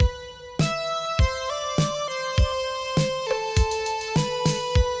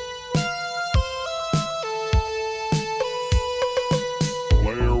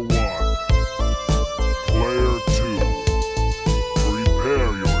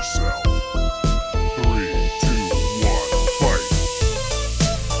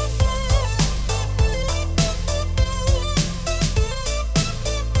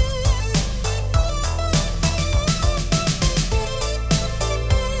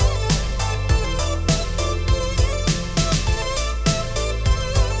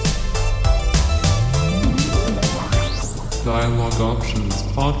Options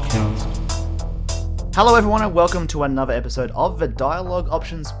Podcast. Hello, everyone, and welcome to another episode of the Dialogue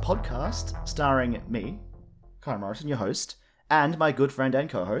Options Podcast, starring me, Kyle Morrison, your host, and my good friend and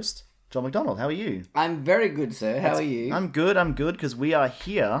co-host, John McDonald. How are you? I'm very good, sir. How are you? I'm good, because we are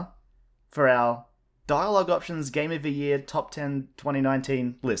here for our Dialogue Options Game of the Year Top 10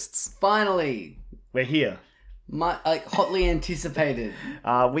 2019 lists. Finally, We're here. hotly anticipated.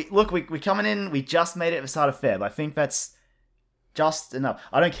 We're coming in. We just made it at the start of Feb. I think that's just enough.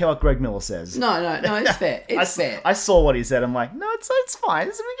 I don't care what Greg Miller says. No, it's fair. It's fair. I saw what he said. I'm like, no, it's fine.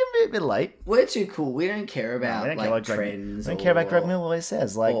 We can be a bit late. We're too cool. We don't care about We don't care what trends. I don't care about Greg Miller what he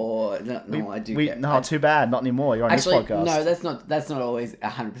says. Like, I do. Care. Too bad. Not anymore. You're on Actually, this podcast. no, that's not always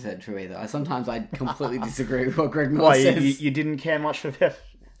 100% true either. Sometimes I completely disagree with what Greg Miller says. You didn't care much for the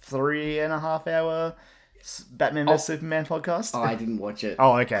 3.5 hour Batman vs Superman podcast? Oh, I didn't watch it.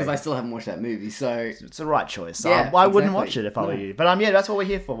 Oh, okay. Because I still haven't watched that movie, so... It's the right choice. Yeah, I wouldn't exactly. watch it if I were you. But that's what we're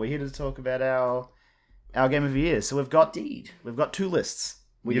here for. We're here to talk about our Game of the Year. So we've got two lists.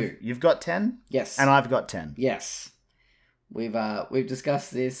 You've got 10? Yes. And I've got 10. Yes. We've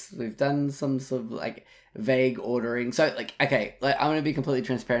discussed this. We've done some sort of vague ordering. So I'm going to be completely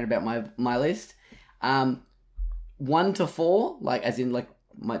transparent about my list. 1 to 4, as in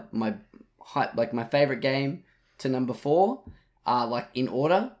my favorite game to number 4 are in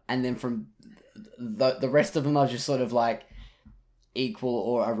order, and then from the rest of them are just sort of equal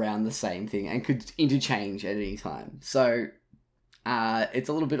or around the same thing and could interchange at any time. So it's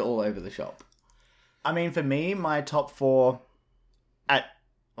a little bit all over the shop. I mean, for me, my top 4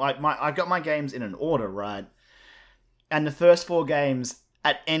 I've got my games in an order, right? And the first 4 games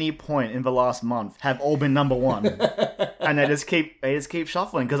at any point in the last month have all been number 1. And they just keep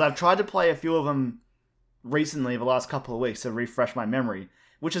shuffling, because I've tried to play a few of them recently the last couple of weeks to refresh my memory,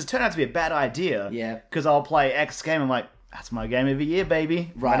 which has turned out to be a bad idea. Yeah. Because I'll play X game and I'm like, that's my game of the year,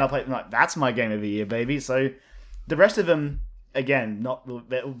 baby. Right. And I'll play that's my game of the year, baby. So the rest of them, again,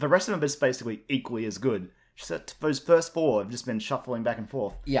 the rest of them is basically equally as good. Just that those first 4 have just been shuffling back and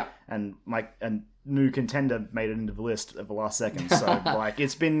forth. Yeah. And a new contender made it into the list at the last second. So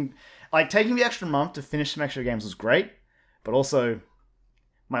it's been taking the extra month to finish some extra games was great, but also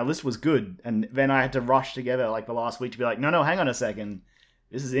my list was good, and then I had to rush together the last week to be no, hang on a second,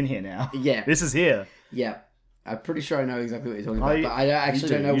 this is in here now. Yeah. This is here. Yeah. I'm pretty sure I know exactly what you're talking about, but I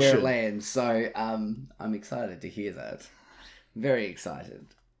don't know where it lands, so I'm excited to hear that. Very excited.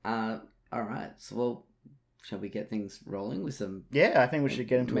 Alright, so shall we get things rolling with some... Yeah, I think we should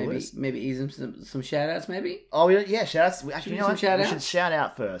get into a list. Maybe ease some shout-outs, maybe? Oh, yeah, shout-outs. Actually, we should shout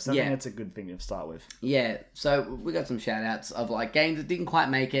out first. I think that's a good thing to start with. Yeah, so we got some shout-outs of games that didn't quite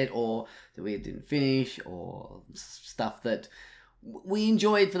make it, or that we didn't finish, or stuff that we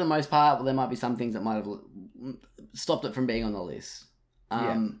enjoyed for the most part, but there might be some things that might have stopped it from being on the list.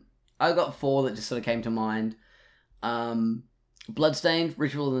 I got 4 that just sort of came to mind. Bloodstained,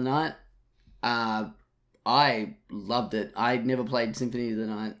 Ritual of the Night. I loved it. I'd never played Symphony of the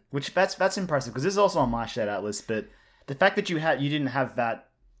Night. Which that's impressive, because this is also on my shout out list, but the fact that you didn't have that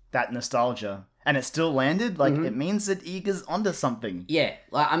nostalgia and it still landed, it means that Eager's onto something. Yeah.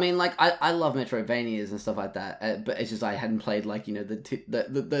 I love Metroidvanias and stuff like that, but it's just I hadn't played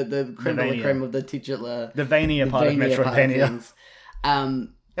the creme de la creme of the titular... The Vania part of Metroidvania.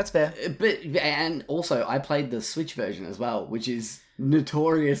 That's fair. And also I played the Switch version as well, which is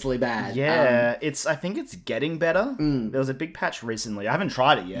notoriously bad. Yeah, I think it's getting better. There was a big patch recently. I haven't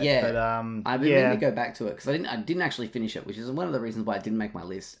tried it yet. Yeah, but I've been meaning to go back to it because I didn't actually finish it, which is one of the reasons why it didn't make my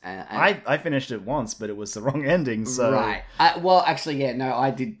list. I finished it once, but it was the wrong ending. So right. I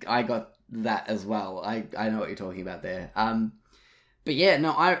got that as well. I know what you're talking about there. But yeah, no,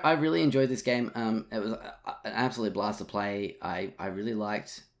 I really enjoyed this game. It was an absolute blast to play. I really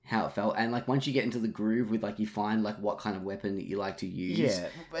liked how it felt, and once you get into the groove with you find what kind of weapon that you like to use. Yeah,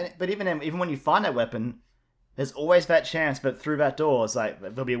 but even when you find that weapon, there's always that chance. But through that door, it's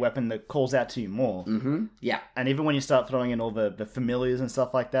there'll be a weapon that calls out to you more. Mm-hmm. Yeah, and even when you start throwing in all the familiars and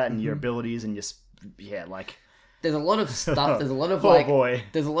stuff like that, and your abilities and there's a lot of stuff. There's a lot of boy.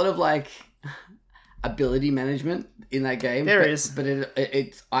 There's a lot of ability management in that game. There is, but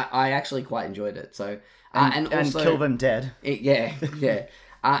I actually quite enjoyed it. So and also, kill them dead. Yeah.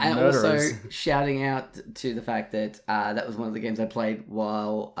 And Murderers. also shouting out to the fact that that was one of the games I played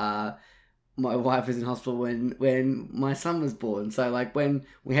while my wife was in hospital when my son was born. So when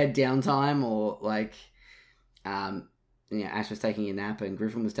we had downtime or Ash was taking a nap and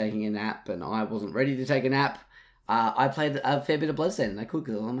Griffin was taking a nap and I wasn't ready to take a nap, I played a fair bit of Bloodstained and I could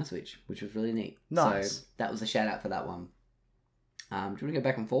because I was on my Switch, which was really neat. Nice. So that was a shout out for that one. Do you want to go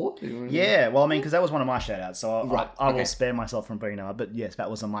back and forward? Do you wanna- Yeah, well, I mean, because that was one of my shout-outs, so Right, I okay. will spare myself from bringing it up. But yes,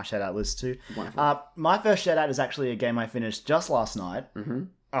 that was on my shout-out list too. Wonderful. My first shout-out is actually a game I finished just last night Mm-hmm.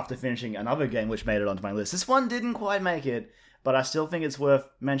 after finishing another game which made it onto my list. This one didn't quite make it, but I still think it's worth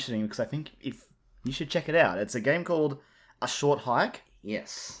mentioning because I think if you should check it out. It's a game called A Short Hike.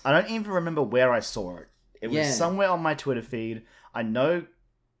 Yes. I don't even remember where I saw it. It was Yeah. somewhere on my Twitter feed. I know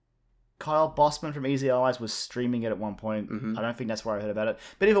Kyle Bossman from Easy Allies was streaming it at one point. Mhm. I don't think that's where I heard about it.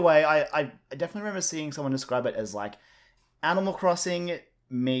 But either way, I definitely remember seeing someone describe it as like Animal Crossing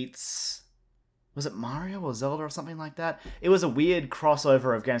meets... Was it Mario or Zelda or something like that? It was a weird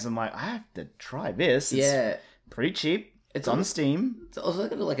crossover of games. I'm like, I have to try this. It's Yeah. pretty cheap. It's on on- Steam. It's also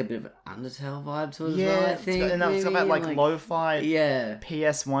got like a bit of an Undertale vibe to it as Yeah, well, I it's think. got, and it's got that maybe, like lo-fi Yeah.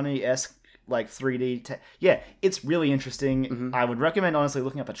 PS1-esque like 3D. Yeah, it's really interesting. Mhm. I would recommend honestly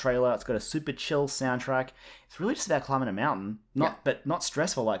looking up a trailer. It's got a super chill soundtrack. It's really just about climbing a mountain, but not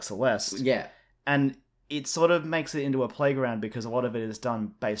stressful like Celeste. Yeah. And it sort of makes it into a playground because a lot of it is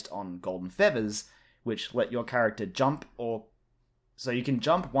done based on golden feathers, which let your character jump so you can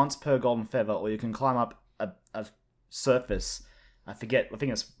jump once per golden feather, or you can climb up a surface. I think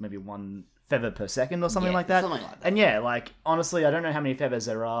it's maybe 1 feather per second or something Yeah, like that. something like that. And yeah, like, honestly, I don't know how many feathers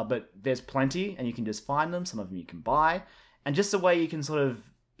there are, but there's plenty, and you can just find them. Some of them you can buy. And just the way you can sort of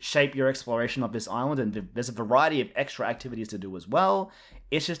shape your exploration of this island, and there's a variety of extra activities to do as well.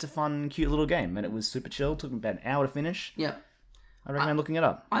 It's just a fun, cute little game, and it was super chill. Took me about an hour to finish. Yeah. I recommend looking it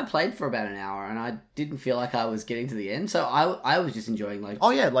up. I played for about an hour and I didn't feel like I was getting to the end, so I was just enjoying like. Oh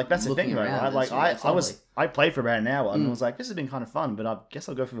yeah, like that's the looking thing, though, around, right? Like it's lovely. I played for about an hour and was like, this has been kind of fun, but I guess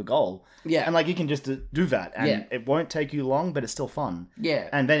I'll go for the goal. Yeah. And like you can just do that, and Yeah. it won't take you long, but it's still fun. Yeah.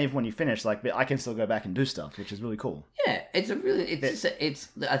 And then even when you finish, like I can still go back and do stuff, which is really cool. Yeah, it's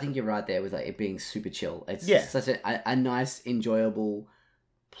I think you're right there with like it being super chill. It's Yeah. such a nice, enjoyable,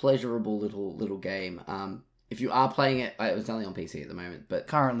 pleasurable little game. If you are playing it, it's only on PC at the moment, but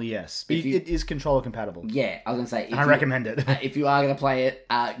Currently, yes, but If you- it is controller compatible. yeah, I was gonna say if I you- recommend it. if you are gonna play it,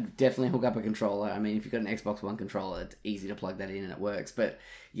 definitely hook up a controller. I mean, if you've got an Xbox One controller, it's easy to plug that in and it works. But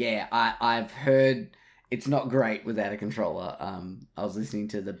yeah, I've heard it's not great without a controller. I was listening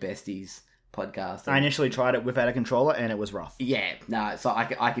to the Besties podcast. I initially tried it without a controller, and it was rough. Yeah, no, so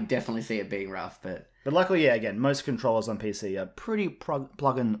I could definitely see it being rough, but But luckily, yeah, again, most controllers on PC are pretty plug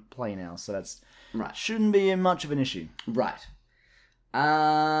and play now, so that's right. shouldn't be much of an issue. Right.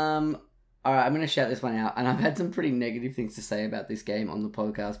 All right, I'm going to shout this one out. And I've had some pretty negative things to say about this game on the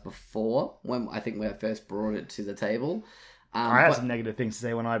podcast before, when I think I first brought it to the table. I had but- some negative things to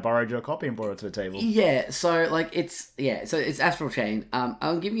say when I borrowed your copy and brought it to the table. Yeah, so like it's Astral Chain.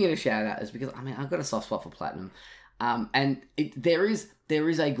 I'm giving it a shout out is because I mean I've got a soft spot for Platinum, and there is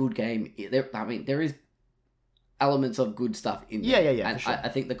a good game. There is elements of good stuff in there. Yeah, And for sure. I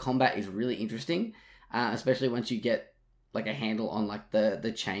think the combat is really interesting, especially once you get like a handle on like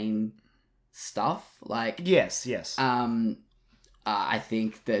the chain stuff. Like Yes. I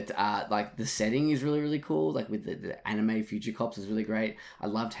think that like the setting is really cool. Like with the anime Future Cops is really great. I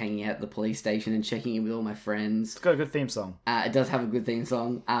loved hanging out at the police station and checking in with all my friends. It's got a good theme song. It does have a good theme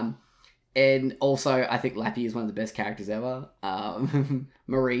song. And also I think Lappy is one of the best characters ever.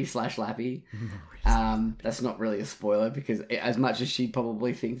 Marie/Lappy. That's not really a spoiler because as much as she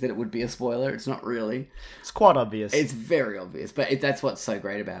probably thinks that it would be a spoiler, it's not really. It's quite obvious. It's very obvious, but that's what's so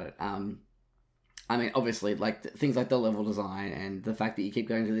great about it. I mean, obviously, like things like the level design and the fact that you keep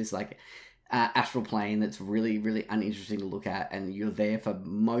going to this like astral plane that's really uninteresting to look at, and you're there for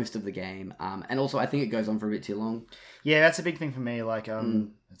most of the game. And also, I think it goes on for a bit too long. Yeah, that's a big thing for me. Like,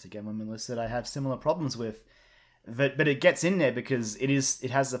 that's again one of my list that I have similar problems with. But it gets in there because it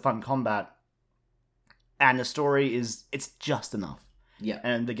has the fun combat, and the story it's just enough. Yeah,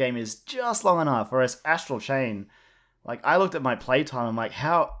 And the game is just long enough. Whereas Astral Chain, like I looked at my playtime, I'm like,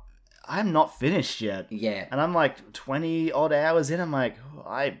 I'm not finished yet. yeah. And I'm like 20 odd hours in. I'm like,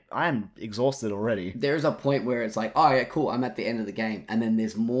 I am exhausted already. There is a point where it's like, oh yeah, cool, I'm at the end of the game, and then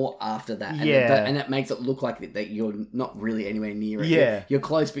there's more after that. And Yeah. and it makes it look like that you're not really anywhere near it. Yeah. You're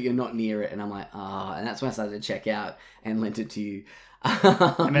close, but you're not near it. And I'm like, and that's when I started to check out and lent it to you.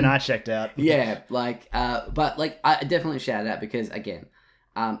 And then I checked out. Yeah, but I definitely shout it out because again,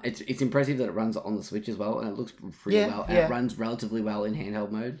 it's impressive that it runs on the Switch as well, and it looks pretty Yeah, well, and yeah. it runs relatively well in handheld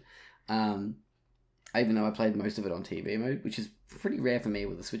mode. Even though I played most of it on TV mode, which is pretty rare for me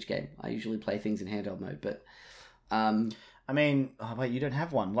with a Switch game. I usually play things in handheld mode, but I mean, oh wait, you don't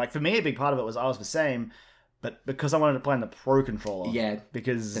have one. Like for me, a big part of it was I was the same, but because I wanted to play on the Pro controller. yeah,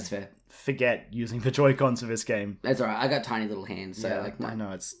 Because that's fair. forget using the Joy-Cons for this game. That's alright. I got tiny little hands, so like I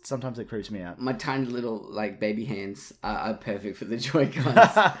know sometimes it creeps me out. my tiny little like baby hands are perfect for the Joy-Cons.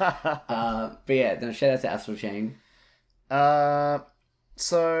 But yeah, then shout out to Astral Chain.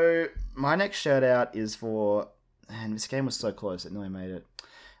 So my next shout out is for, and this game was so close, it nearly made it.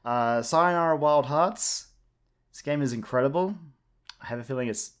 Sayonara Wild Hearts. This game is incredible. I have a feeling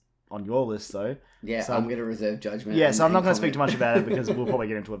it's on your list though. Yeah, So I'm going to reserve judgment. Yeah, so I'm not going to speak comment. too much about it because we'll probably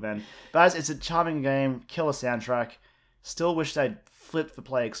get into it then. But it's a charming game, killer soundtrack. Still wish they'd flipped the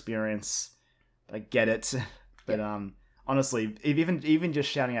play experience. I get it, but honestly, even just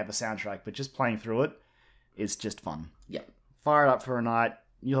shouting out the soundtrack, but just playing through it, is just fun. Yep. Fire it up for a night,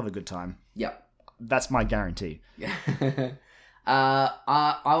 you'll have a good time. Yep. That's my guarantee. Yeah.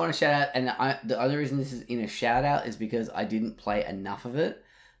 I want to shout out, and the other reason this is in a shout out is because I didn't play enough of it.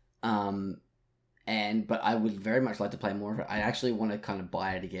 But I would very much like to play more of it. I actually want to kind of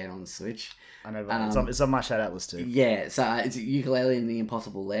buy it again on the Switch. I know that. It's on my shout out list too. Yeah, so it's Yooka-Laylee and the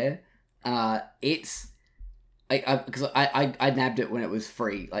Impossible Lair. It's because I nabbed it when it was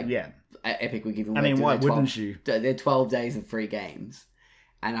free. Like Yeah. Epic were giving. I mean, why wouldn't you? They're 12 days of free games,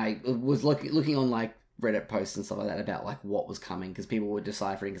 and I was looking on like Reddit posts and stuff like that about like what was coming because people were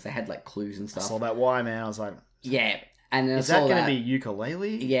deciphering because they had like clues and I stuff. saw that why, man. I was like, Yeah, and then is I saw that going to be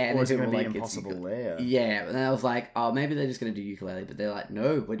Yooka-Laylee? Yeah, and or is it then going to people be were like, it's Impossible Lair? Yeah, and then I was like, oh, maybe they're just going to do Yooka-Laylee, but they're like,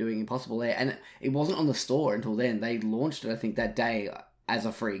 no, we're doing Impossible Lair, and it wasn't on the store until then. They launched it, I think, that day as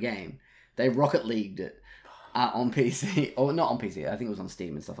a free game. They Rocket Leagued it on PC, or not on PC. I think it was on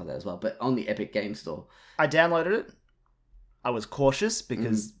Steam and stuff like that as well, but on the Epic Game Store. I downloaded it. I was cautious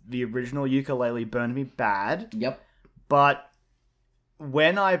because the original Yooka-Laylee burned me bad. Yep. But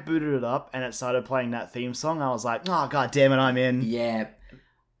when I booted it up and it started playing that theme song, I was like, oh, god damn it, I'm in. Yeah.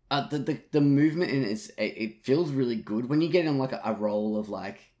 The movement in it feels really good when you get on like a roll of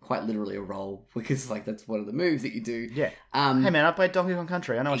like quite literally a roll because like that's one of the moves that you do. Yeah. Hey man, I played Donkey Kong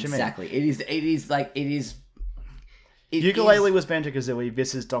Country. I know what you mean. Exactly. It is. Yooka-Laylee was Banjo-Kazooie.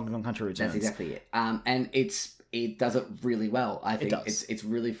 This is Donkey Kong Country Returns. That's exactly it. And it does it really well. I think does. it's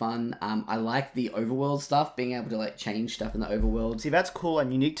really fun. I like the overworld stuff, being able to like change stuff in the overworld. See, that's cool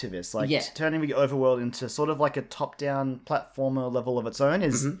and unique to this. Like, turning the overworld into sort of like a top-down platformer level of its own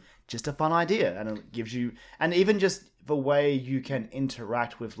is just a fun idea. And it gives you... And even just the way you can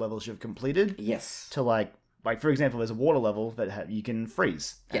interact with levels you've completed. Yes. To like for example, there's a water level that you can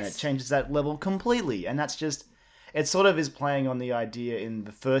freeze. And it changes that level completely. And that's just... It sort of is playing on the idea in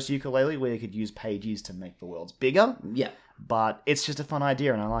the first Yooka-Laylee where you could use pages to make the worlds bigger. Yeah. But it's just a fun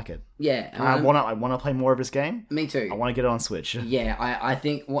idea and I like it. Yeah. And I want to play more of this game. Me too. I want to get it on Switch. Yeah, I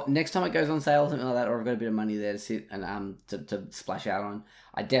think next time it goes on sale or something like that, or I've got a bit of money there to sit and to splash out on,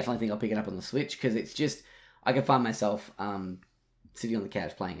 I definitely think I'll pick it up on the Switch because it's just I can find myself sitting on the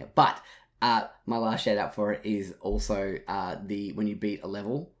couch playing it. But my last shout out for it is also when you beat a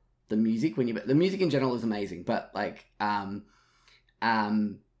level, the music the music in general is amazing, but like that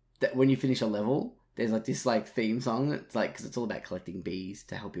when you finish a level. There's like this like theme song that's like because it's all about collecting bees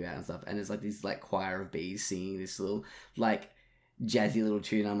to help you out and stuff, and there's like this like choir of bees singing this little like jazzy little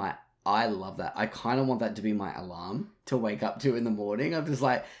tune. I'm like, I love that. I kind of want that to be my alarm to wake up to in the morning. I'm just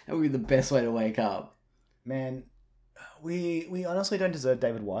like, that would be the best way to wake up. Man, we honestly don't deserve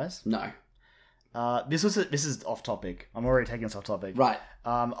David Wise. No. This is off topic. I'm already taking us off topic. Right.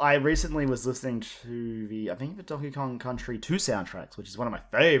 I recently was listening to the Donkey Kong Country 2 soundtracks, which is one of my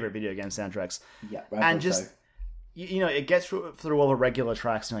favorite video game soundtracks. Yeah, right. And just, it gets through all the regular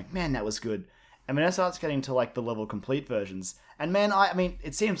tracks and you're like, man, that was good. And then it starts getting to like the level complete versions. And man, I mean,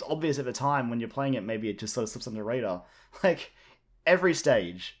 it seems obvious at the time when you're playing it, maybe it just sort of slips under the radar. Like, every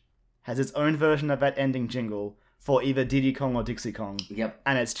stage has its own version of that ending jingle for either Diddy Kong or Dixie Kong. Yep.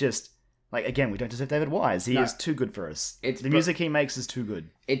 And it's just... Like, again, we don't deserve David Wise. He is too good for us. The music he makes is too good.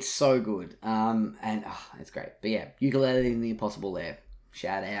 It's so good. And it's great. But yeah, Yooka-Laylee and the Impossible Lair.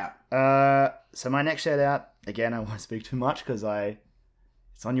 Shout out. So my next shout out, again, I won't speak too much because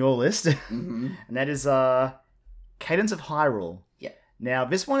it's on your list. Mm-hmm. And that is Cadence of Hyrule. Yeah. Now,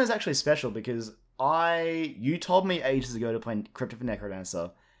 this one is actually special because you told me ages ago to play Crypt of the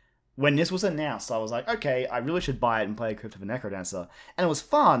Necrodancer. When this was announced, I was like, okay, I really should buy it and play Crypt of the Necrodancer. And it was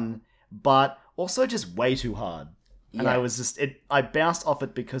fun, but also just way too hard. And I was just I bounced off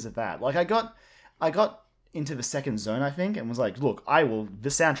it because of that. Like I got into the second zone, I think, and was like, look,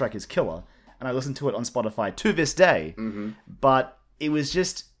 this soundtrack is killer. And I listened to it on Spotify to this day. Mm-hmm. But it was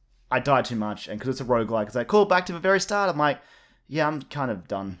just I died too much, and because it's a roguelike, it's like, cool, back to the very start. I'm like, yeah, I'm kind of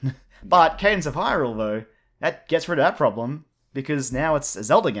done. But Cadence of Hyrule though, that gets rid of that problem. because now it's a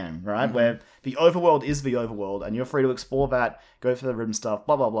Zelda game, right? Mm-hmm. Where the overworld is the overworld, and you're free to explore that, go for the rhythm stuff,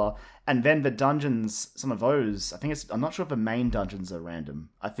 blah blah blah. And then the dungeons, some of those, I'm not sure if the main dungeons are random.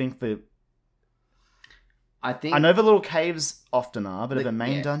 I know the little caves often are, but are the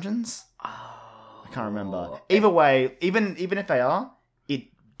main dungeons? Oh, I can't remember. Either way, even if they are, it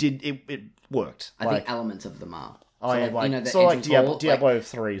worked. I think elements of them are. Oh, so yeah, the so like entrance hall, Diablo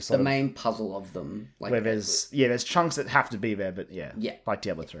 3 the sort of. main puzzle of them. Like, Where there's chunks that have to be there, but yeah. Like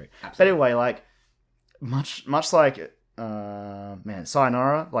Diablo 3. Absolutely. But anyway, like, much like,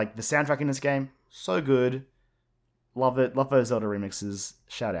 Sayonara, like, the soundtrack in this game, so good. Love it. Love those Zelda remixes.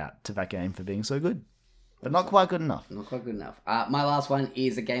 Shout out to that game for being so good. But not quite good enough. Not quite good enough. My last one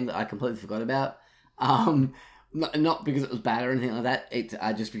is a game that I completely forgot about. Not because it was bad or anything like that. It's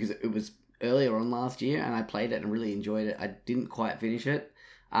just because it was earlier on last year, and I played it and really enjoyed it. I didn't quite finish it,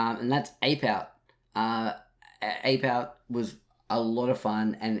 and that's Ape Out. Ape Out was a lot of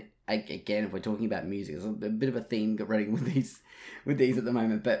fun, and again, if we're talking about music, there's a bit of a theme running with these at the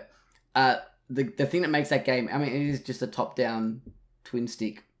moment. But the thing that makes that game, I mean, it is just a top-down twin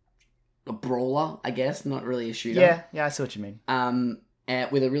stick brawler, I guess, not really a shooter. Yeah, I see what you mean.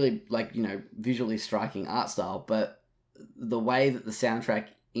 With a really visually striking art style, but the way that the soundtrack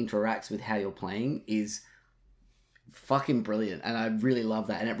interacts with how you're playing is fucking brilliant, and I really love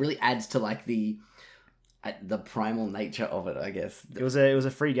that, and it really adds to like the primal nature of it, I guess. It was a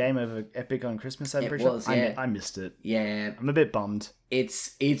free game over Epic on Christmas. I'm pretty sure. I missed it. Yeah, I'm a bit bummed.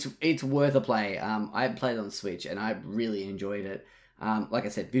 It's worth a play. I played it on Switch and I really enjoyed it. Like I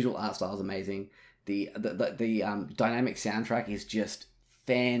said, visual art style is amazing. The dynamic soundtrack is just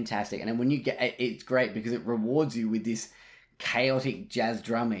fantastic, and then when you get it's great because it rewards you with this chaotic jazz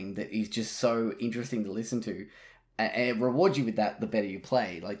drumming that is just so interesting to listen to, and it rewards you with that the better you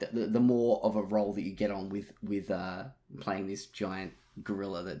play, like the more of a role that you get on with playing this giant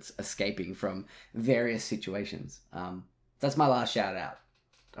gorilla that's escaping from various situations. That's my last shout out.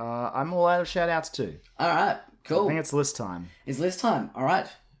 I'm all out of shout outs too. Alright, cool. I think it's list time. It's list time. Alright,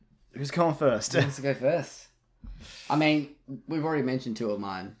 who's going first? who wants to go first? I mean, we've already mentioned two of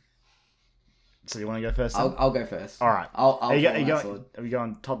mine. So you want to go first? I'll go first. All right. Are we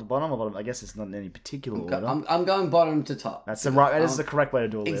going top to bottom or bottom? I guess it's not in any particular order. I'm going bottom to top. That's that is the correct way to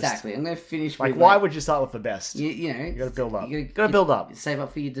do a list. Exactly. I'm going to finish like, with... why would you start with the best? You know... You got to build up. You got to build up. Save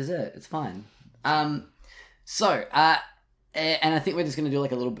up for your dessert. It's fine. And I think we're just going to do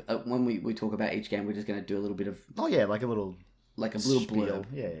like a little bit... when we talk about each game, we're just going to do a little bit of... Oh, yeah, like a little blurb. Spiel.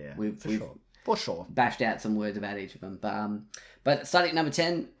 Yeah. For sure. Bashed out some words about each of them. But starting at number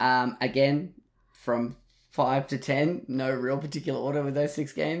 10, again, from 5 to 10, no real particular order with those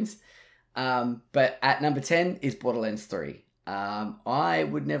 6 games. But at number 10 is Borderlands 3. I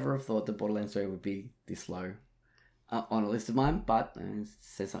would never have thought that Borderlands 3 would be this low on a list of mine, but it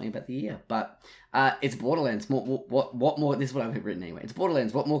says something about the year. But it's Borderlands. What more? This is what I've written anyway. It's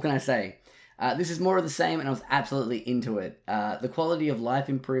Borderlands. What more can I say? This is more of the same, and I was absolutely into it. The quality of life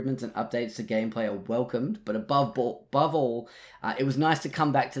improvements and updates to gameplay are welcomed, but above all, it was nice to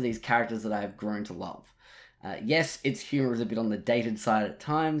come back to these characters that I have grown to love. Yes, its humor is a bit on the dated side at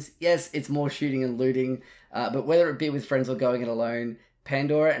times. Yes, it's more shooting and looting, but whether it be with friends or going it alone,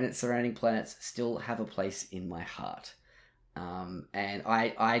 Pandora and its surrounding planets still have a place in my heart. And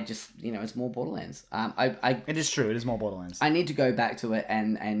I just, it's more Borderlands. It is true. It is more Borderlands. I need to go back to it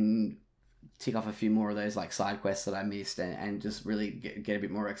and tick off a few more of those like side quests that I missed and just really get a bit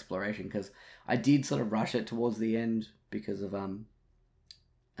more exploration, because I did sort of rush it towards the end because of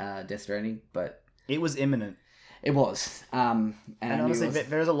Death Stranding, but it was imminent. It was. And honestly,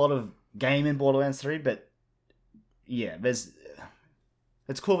 there's a lot of game in Borderlands 3, but yeah, it's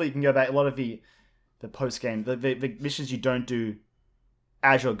cool that you can go back. A lot of the post-game, the missions you don't do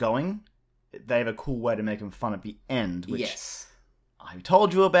as you're going, they have a cool way to make them fun at the end, which yes. I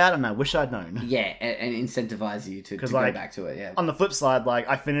told you about and I wish I'd known. Yeah, and incentivize you to go back to it, yeah. On the flip side,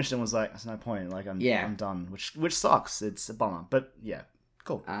 I finished and was like, there's no point, I'm done, which sucks. It's a bummer, but yeah,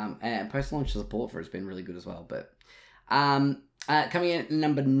 cool. And post-launch support for it's been really good as well, but coming in at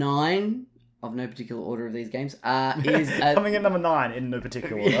number 9, of no particular order of these games, is... coming in number 9 in no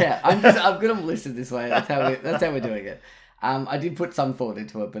particular order. Yeah, I've got them listed this way, that's how we're doing it. I did put some thought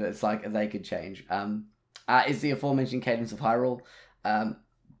into it, but it's like they could change. Is the aforementioned Cadence of Hyrule.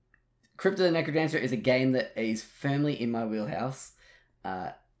 Crypto the Necrodancer is a game that is firmly in my wheelhouse.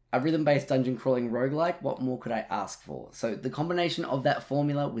 A rhythm-based dungeon crawling roguelike, what more could I ask for? So the combination of that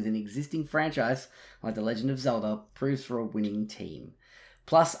formula with an existing franchise like The Legend of Zelda proves for a winning team.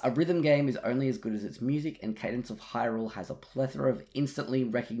 Plus, a rhythm game is only as good as its music, and Cadence of Hyrule has a plethora of instantly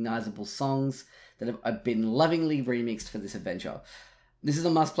recognizable songs that have been lovingly remixed for this adventure. This is a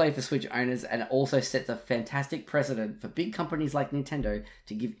must-play for Switch owners, and it also sets a fantastic precedent for big companies like Nintendo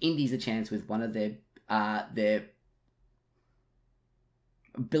to give indies a chance with one of their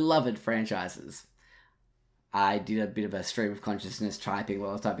beloved franchises. I did a bit of a stream of consciousness typing while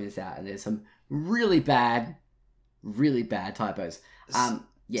I was typing this out, and there's some really bad typos.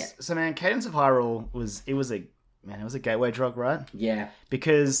 Yeah. So man, Cadence of Hyrule was a gateway drug, right? Yeah.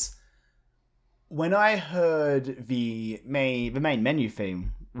 Because when I heard the main menu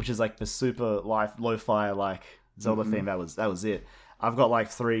theme, which is like the super lo-fi like Zelda theme, that was it. I've got like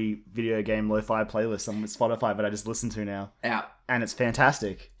 3 video game lo-fi playlists on Spotify that I just listen to now. Yeah. And it's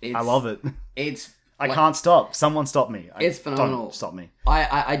fantastic. I love it. I Like, can't stop. Someone stop me. It's phenomenal. Don't stop me.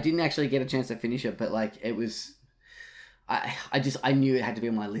 I didn't actually get a chance to finish it, but like it was, I knew it had to be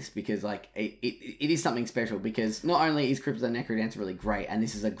on my list because like it is something special, because not only is Crypt of the Necrodancer really great, and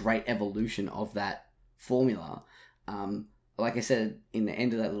this is a great evolution of that formula. Like I said in the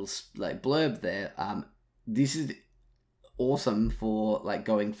end of that little like blurb there, this is awesome for like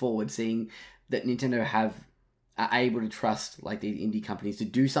going forward, seeing that Nintendo are able to trust like these indie companies to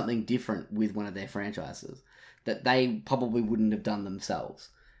do something different with one of their franchises that they probably wouldn't have done themselves.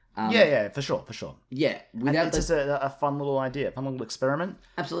 Yeah, for sure. Yeah, And it's just a fun little idea, a fun little experiment.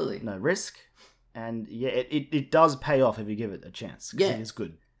 absolutely, No risk. And yeah, it does pay off if you give it a chance. 'Cause Yeah. it is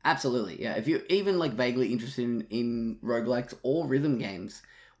good. absolutely. Yeah, if you're even like vaguely interested in roguelikes or rhythm games,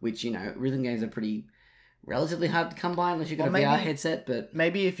 which rhythm games are pretty relatively hard to come by unless you've got a VR headset, but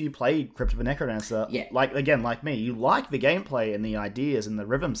Maybe if you played Crypt of the Necrodancer, Yeah. like me, you like the gameplay and the ideas and the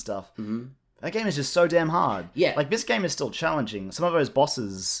rhythm stuff. Mm-hmm. That game is just so damn hard. Yeah. Like, this game is still challenging. Some of those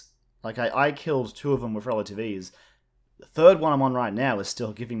bosses, like, I killed 2 of them with relative ease. The 3rd one I'm on right now is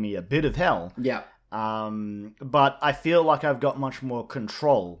still giving me a bit of hell. yeah, But I feel like I've got much more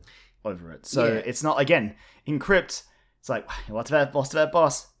control over it. So Yeah. it's not, again, in Crypt, it's like, what's that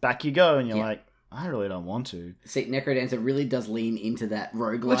boss? Back you go. And you're Yeah. like, I really don't want to. see, Necrodancer really does lean into that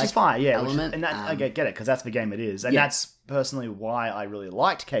roguelike Which is fine, yeah. element. I get it, because that's the game it is. And Yeah. that's personally why I really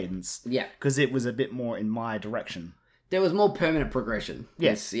liked Cadence. Yeah. Because it was a bit more in my direction. There was more permanent progression.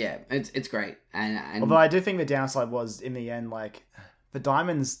 Yes. It's great. And Although I do think the downside was, in the end, like, the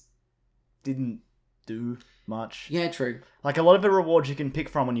diamonds didn't do much. yeah, true. Like, a lot of the rewards you can pick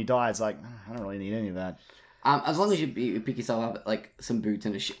from when you die, it's like, I don't really need any of that. As long as you pick yourself up like some boots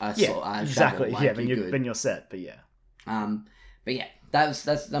and a Yeah, exactly. shovel, like, Yeah, you're good. then you're set, but yeah. But yeah,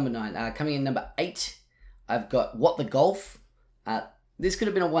 that's number 9. Coming in number 8, I've got What the Golf. This could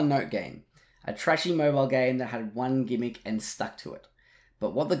have been a one-note game, a trashy mobile game that had one gimmick and stuck to it.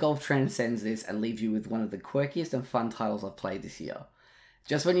 But What the Golf transcends this and leaves you with one of the quirkiest and fun titles I've played this year.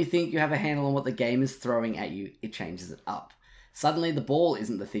 Just when you think you have a handle on what the game is throwing at you, it changes it up. Suddenly the ball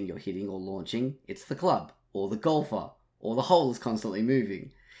isn't the thing you're hitting or launching, it's the club, or the golfer, or the hole is constantly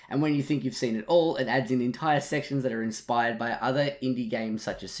moving. And when you think you've seen it all, it adds in entire sections that are inspired by other indie games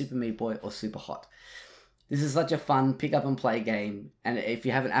such as Super Meat Boy or Super Hot. This is such a fun pick up and play game, and if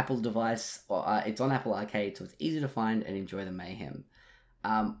you have an Apple device, it's on Apple Arcade, so it's easy to find and enjoy the mayhem.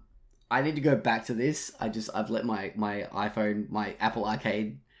 I need to go back to this. I've let my iPhone, my Apple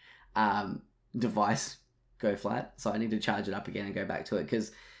Arcade device go flat, so I need to charge it up again and go back to it,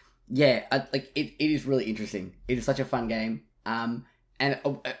 because it is really interesting. It is such a fun game, and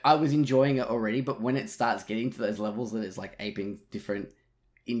I was enjoying it already, but when it starts getting to those levels that it's like aping different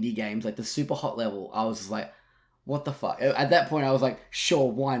indie games, like the Super Hot level, I was just like, what the fuck? At that point I was like, sure,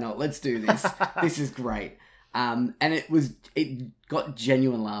 why not? Let's do this. This is great. And it got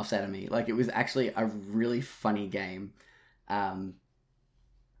genuine laughs out of me. Like, it was actually a really funny game.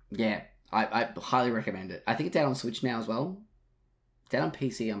 Yeah, I highly recommend it. I think it's out on Switch now as well. It's out on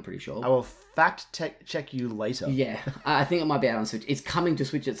PC, I'm pretty sure. I will check you later. Yeah, I think it might be out on Switch. It's coming to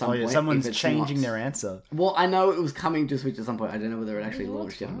Switch at some point. Someone's if it's changing not. their answer. Well, I know it was coming to Switch at some point. I don't know whether it actually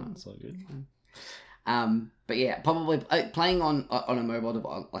launched yet or not. That's all good. But yeah, probably playing on a mobile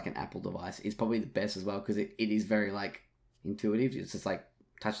device, like an Apple device, is probably the best as well, because it is very like intuitive. It's just like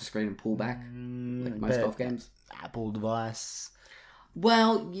touch the screen and pull back, like most golf games. Apple device.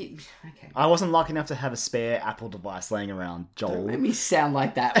 Well, okay. I wasn't lucky enough to have a spare Apple device laying around, Joel. Don't make me sound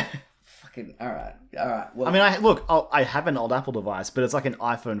like that. Fucking all right. Well, I mean, I have an old Apple device, but it's like an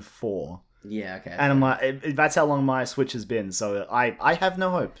iPhone 4. yeah, okay. And I'm like, that's how long my Switch has been, so I have no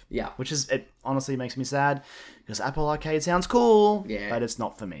hope. Yeah. Which it honestly makes me sad, because Apple Arcade sounds cool, Yeah. but it's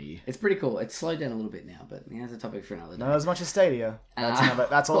not for me. It's pretty cool. It's slowed down a little bit now, but that's a topic for another day. Not as much as Stadia.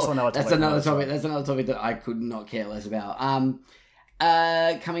 That's also another topic. That's another topic. That's another topic that I could not care less about.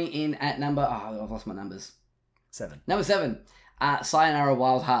 Coming in at number... Oh, I've lost my numbers. 7. Number 7. Sayonara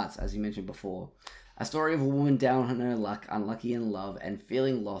Wild Hearts, as you mentioned before. A story of a woman down on her luck, unlucky in love, and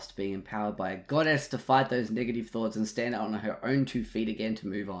feeling lost, being empowered by a goddess to fight those negative thoughts and stand on her own 2 feet again to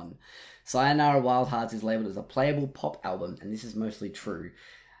move on. Sayonara Wild Hearts is labelled as a playable pop album, and this is mostly true.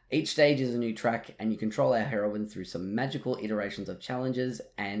 Each stage is a new track, and you control our heroine through some magical iterations of challenges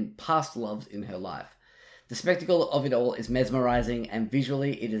and past loves in her life. The spectacle of it all is mesmerising, and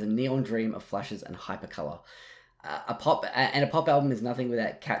visually it is a neon dream of flashes and hypercolour. A pop album is nothing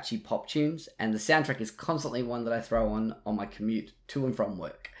without catchy pop tunes, and the soundtrack is constantly one that I throw on my commute to and from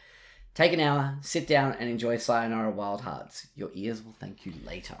work. Take an hour, sit down, and enjoy Sayonara Wild Hearts. Your ears will thank you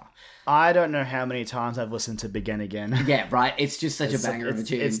later. I don't know how many times I've listened to Begin Again. Yeah, right. It's just such a banger of a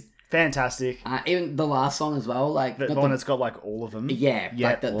tune. It's fantastic. Even the last song as well, like The one that's got like all of them. Yeah,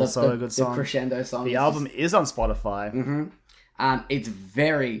 like also a good song. The crescendo song. The album is on Spotify. Mm-hmm. It's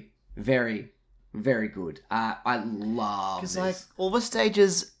very, very, very good. I love this. Because like all the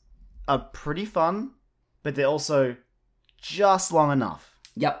stages are pretty fun, but they're also just long enough.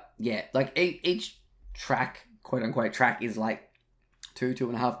 Yep, yeah. Like each track, quote unquote track, is like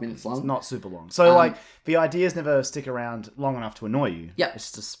 2.5 minutes long. It's not super long. So like the ideas never stick around long enough to annoy you. Yep.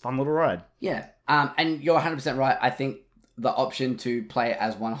 It's just a fun little ride. Yeah. And you're 100% right. I think the option to play it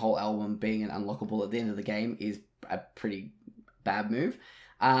as one whole album being an unlockable at the end of the game is a pretty bad move.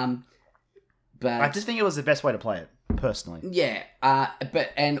 But I just think it was the best way to play it, personally. yeah.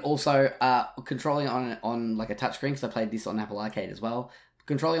 And also controlling it on like a touchscreen, because I played this on Apple Arcade as well.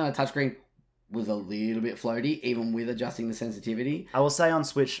 Controlling on a touchscreen was a little bit floaty, even with adjusting the sensitivity. I will say on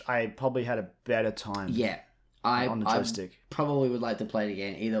Switch, I probably had a better time. Yeah. On the joystick. Probably would like to play it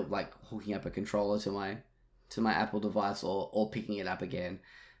again, either like hooking up a controller to my Apple device or picking it up again.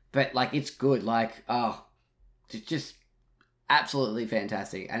 But like it's good, like just absolutely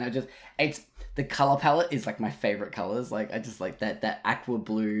fantastic. And it's the color palette is like my favorite colors. Like I just like that aqua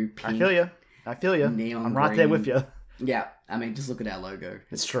blue, pink. I feel you. Neon I'm right there with you. Yeah, I mean just look at our logo.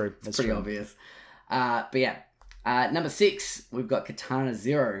 It's true. It's pretty obvious. But yeah, number 6 we've got Katana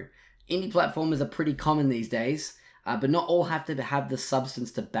Zero. Indie platformers are pretty common these days, but not all have to have the substance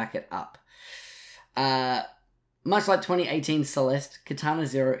to back it up. Much like 2018 Celeste, Katana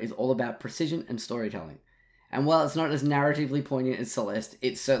Zero is all about precision and storytelling. And while it's not as narratively poignant as Celeste,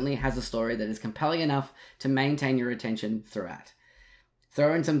 it certainly has a story that is compelling enough to maintain your attention throughout.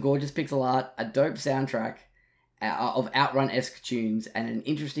 Throw in some gorgeous pixel art, a dope soundtrack of Outrun-esque tunes, and an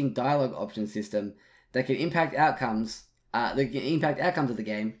interesting dialogue option system that can impact outcomes of the game.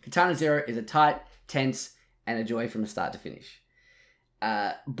 Katana Zero is a tight, tense, and a joy from start to finish.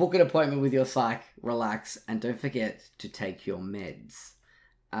 Book an appointment with your psych, relax, and don't forget to take your meds.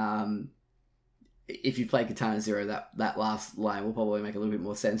 If you play Katana Zero, that last line will probably make a little bit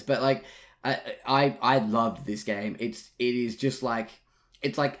more sense. But like, I loved this game. It is just like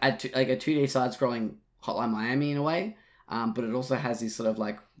it's like a 2D side-scrolling Hotline Miami in a way, but it also has this sort of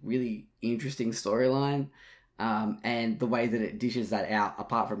like really interesting storyline, and the way that it dishes that out,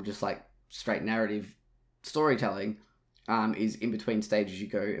 apart from just like straight narrative storytelling, is in between stages you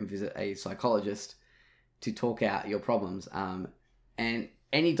go and visit a psychologist to talk out your problems, and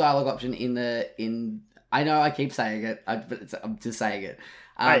any dialogue option I know I keep saying it, but I'm just saying it.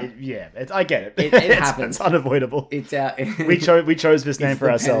 I get it. It happens. It's unavoidable. It's out. we chose this name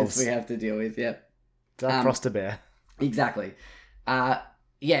for ourselves. We have to deal with. Yep. Cross to bear. Exactly.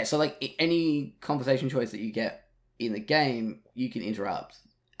 Yeah. So like any conversation choice that you get in the game, you can interrupt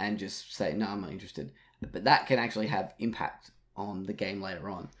and just say, "No, I'm not interested." But that can actually have impact on the game later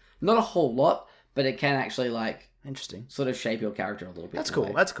on. Not a whole lot, but it can actually like interesting sort of shape your character a little bit. That's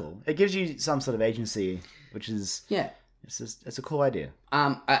cool. That's cool. It gives you some sort of agency, which is it's a cool idea.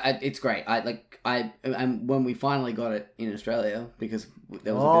 It's great. And when we finally got it in Australia, because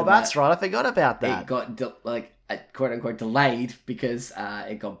there was that's right. I forgot about that. It got quote unquote delayed because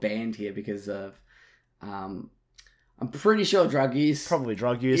it got banned here because of I'm pretty sure drug use. Probably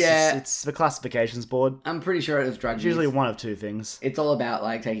drug use. Yeah. It's the classifications board. I'm pretty sure it was drug use. Usually one of two things. It's all about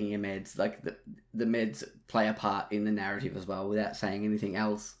like taking your meds. Like the meds play a part in the narrative as well, without saying anything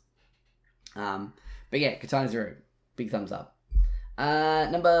else. But yeah, Katana Zero, big thumbs up.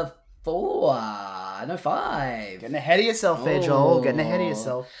 Number 5. Getting ahead of yourself there, Joel. Getting ahead of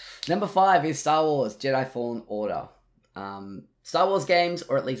yourself. Number 5 is Star Wars Jedi Fallen Order. Star Wars games,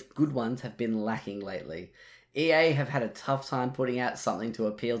 or at least good ones, have been lacking lately. EA have had a tough time putting out something to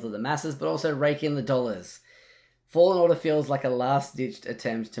appeal to the masses, but also rake in the dollars. Fallen Order feels like a last-ditched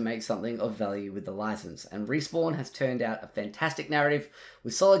attempt to make something of value with the license, and Respawn has turned out a fantastic narrative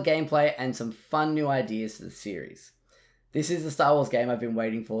with solid gameplay and some fun new ideas to the series. This is the Star Wars game I've been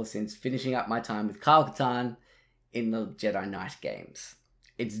waiting for since finishing up my time with Kyle Katarn in the Jedi Knight games.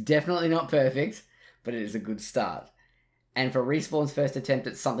 It's definitely not perfect, but it is a good start. And for Respawn's first attempt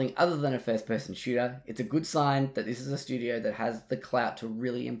at something other than a first-person shooter, it's a good sign that this is a studio that has the clout to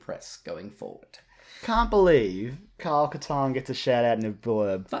really impress going forward. Can't believe Kyle Katarn gets a shout out in a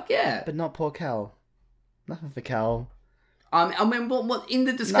blurb. Fuck yeah. But not poor Cal. Nothing for Cal. I mean, what in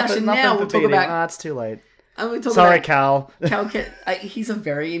the discussion Nothing now, for we'll talk beating. about... It's too late. We'll talk Sorry, about Cal. He's a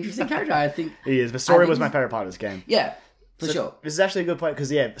very interesting character, I think. He is. The story was my favourite part of this game. Yeah, for sure. This is actually a good point,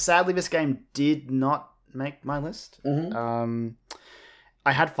 because, sadly this game did not make my list. Mm-hmm.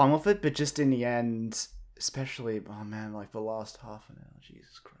 I had fun with it, but just in the end, especially, the last half an hour,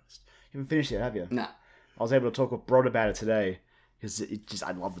 Jesus Christ. You haven't finished yet, have you? No. I was able to talk with Brod about it today, because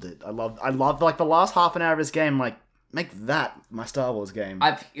I loved it. I loved like the last half an hour of this game, like, make that my Star Wars game.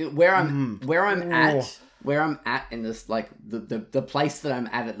 Where I'm at in this, like, the place that I'm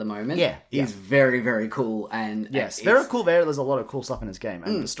at the moment is very, very cool. And yes, very cool. There's a lot of cool stuff in this game.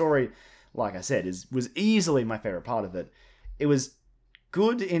 And the story, like I said, was easily my favorite part of it. It was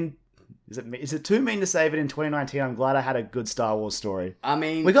good in... Is it too mean to say that in 2019 I'm glad I had a good Star Wars story? I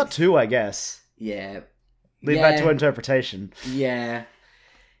mean... We got 2, I guess. Yeah. Leave that to interpretation. Yeah.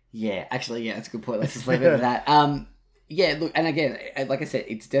 Yeah, actually, that's a good point. Let's just leave it at that. Yeah, look, and again, like I said,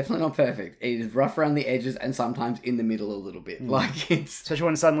 it's definitely not perfect. It is rough around the edges and sometimes in the middle a little bit. Like, it's... Especially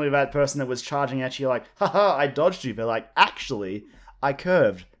when suddenly that person that was charging at you like, haha, I dodged you. They're like, actually, I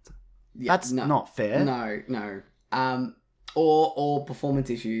curved. Yeah, That's not fair. No. Or performance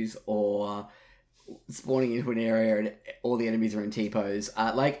issues, or spawning into an area and all the enemies are in T-pose.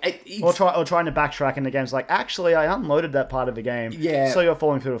 Or trying to backtrack in the game's like, actually, I unloaded that part of the game. Yeah. So you're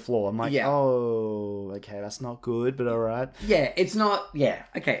falling through the floor. I'm like, oh, okay, that's not good, but all right. Yeah, it's not. Yeah,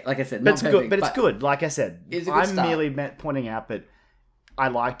 okay. Like I said, but not it's perfect, good. But it's good. Like I said, it's a good start. merely pointing out that I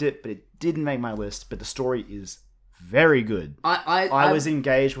liked it, but it didn't make my list. But the story is very good. I was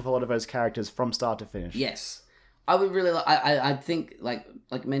engaged with a lot of those characters from start to finish. Yes. I would really I think like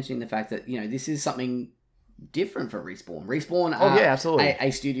mentioning the fact that, this is something different for Respawn. Respawn are absolutely.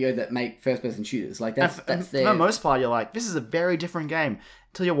 A studio that make first person shooters. Like that's their... For the most part, you're like, this is a very different game.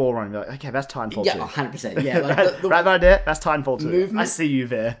 Until you're wall running, you're like, okay, that's Titanfall 2. Yeah, 100%. Yeah, like right there, that's Titanfall 2. Movement, I see you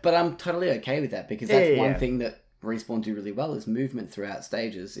there. But I'm totally okay with that, because that's one thing that Respawn do really well is movement throughout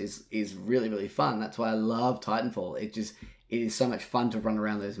stages is really, really fun. That's why I love Titanfall. It is so much fun to run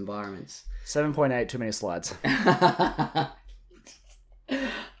around those environments. 7.8, too many slides.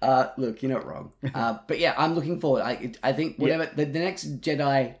 Look, you're not wrong. But yeah, I'm looking forward. I think whatever the next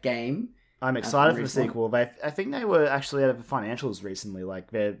Jedi game. I'm excited for the sequel. I think they were actually out of the financials recently.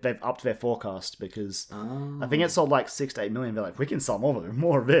 Like they've upped their forecast, because I think it sold like 6 to 8 million. They're like, we can sell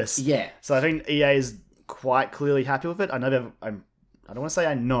more of this. Yeah. So I think EA is quite clearly happy with it. I know I don't want to say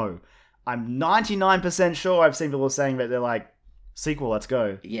I know. I'm 99% sure I've seen people saying that they're like, sequel, let's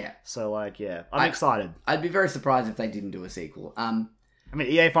go. Yeah. So I'm excited. I'd be very surprised if they didn't do a sequel. I mean,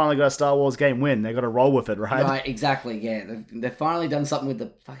 EA finally got a Star Wars game win. They got to roll with it, right? Right, exactly. Yeah, they've finally done something with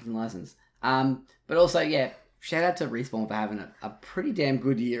the fucking license. But also, shout out to Respawn for having a pretty damn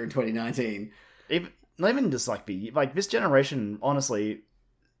good year in 2019. Not even just like this generation. Honestly,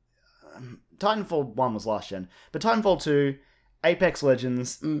 Titanfall 1 was last gen, but Titanfall 2. Apex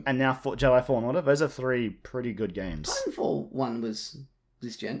Legends, and now Jedi Fallen Order. Those are 3 pretty good games. Titanfall 1 was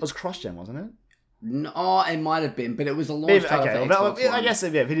this gen. It was cross-gen, wasn't it? No, it might have been, but it was a launch title for Xbox One. I guess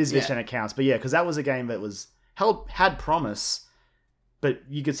if it is this gen, it counts. But because that was a game that had promise, but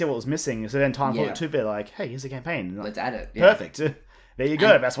you could see what was missing. So then Titanfall 2, they're like, hey, here's a campaign. Let's add it. Yeah. Perfect. There you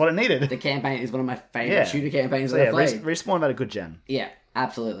go. That's what it needed. The campaign is one of my favourite shooter campaigns that I've played. Respawn had a good gen. Yeah,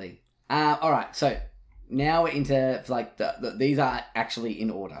 absolutely. All right, so... Now we're into, these are actually in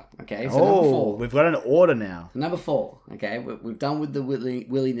order, okay? So number 4. We've got an order now. Number 4, okay? We've done with the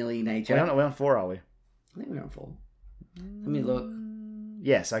willy-nilly nature. We're on 4, are we? I think we're on 4. Let me look.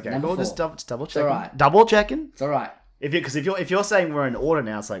 Yes, okay. Number 4. Just double checking. All right. Double checking? It's all right. If you're saying we're in order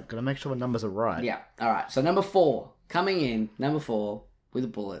now, it's like, gotta make sure the numbers are right. Yeah, all right. So number 4, coming in, number 4, with a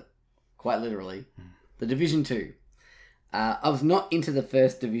bullet, quite literally, The Division 2. I was not into the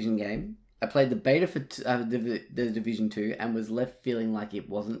first Division game. I played the beta for the Division 2 and was left feeling like it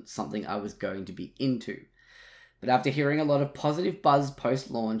wasn't something I was going to be into. But after hearing a lot of positive buzz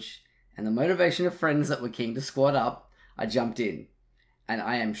post-launch and the motivation of friends that were keen to squad up, I jumped in. And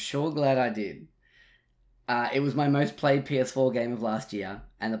I am sure glad I did. It was my most played PS4 game of last year,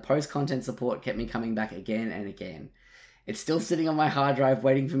 and the post-content support kept me coming back again and again. It's still sitting on my hard drive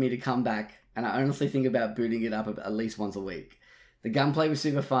waiting for me to come back, and I honestly think about booting it up at least once a week. The gunplay was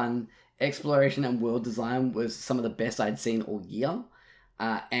super fun. exploration and world design was some of the best I'd seen all year.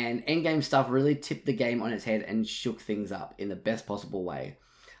 And endgame stuff really tipped the game on its head and shook things up in the best possible way.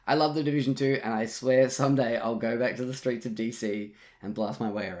 I love The Division 2, and I swear someday I'll go back to the streets of DC and blast my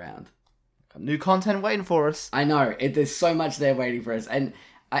way around. New content waiting for us. I know, there's so much there waiting for us, and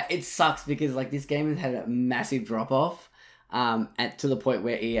it sucks because like this game has had a massive drop-off to the point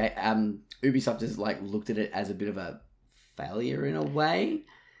where Ubisoft has like looked at it as a bit of a failure in a way.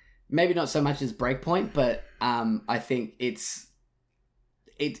 Maybe not so much as Breakpoint, but I think it's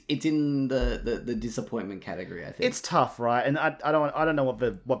in the disappointment category. I think It's tough, right? And I don't know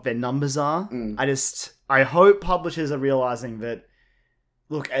what their numbers are. I hope publishers are realizing that,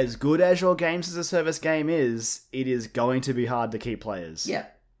 look, as good as your games as a service game is, it is going to be hard to keep players. Yeah.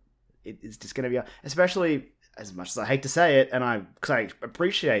 It's just going to be, especially as much as I hate to say it, and because I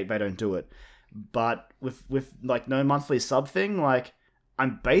appreciate they don't do it, but with like no monthly sub thing, like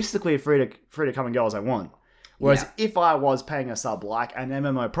I'm basically free to come and go as I want. Whereas if I was paying a sub like an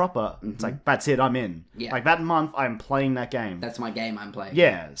MMO proper, it's like, that's it, I'm in. Yeah. Like that month, I'm playing that game. That's my game I'm playing.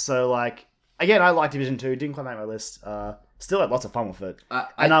 Yeah, so like, again, I like Division 2, didn't quite make my list. Still had lots of fun with it.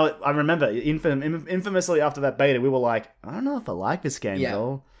 And I remember, infamously after that beta, we were like, I don't know if I like this game at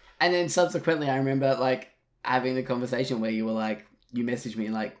all. And then subsequently, I remember like having the conversation where you were like, you messaged me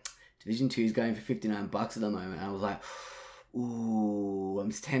like, Division 2 is going for $59 at the moment. And I was like, ooh,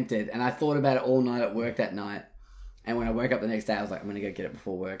 I'm tempted. And I thought about it all night at work that night. And when I woke up the next day, I was like, I'm going to go get it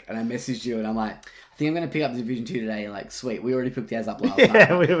before work. And I messaged you and I'm like, I think I'm going to pick up Division 2 today. You're like, sweet, we already picked ours up last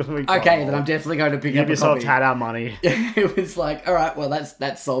night. Okay, then I'm definitely going to pick up a copy. Ubisoft had our money. It was like, all right, well,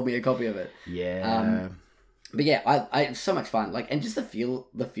 that sold me a copy of it. Yeah. But yeah, I so much fun. Like, and just the feel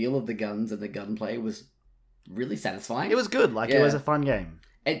of the guns and the gunplay was really satisfying. It was good. Like, it was a fun game.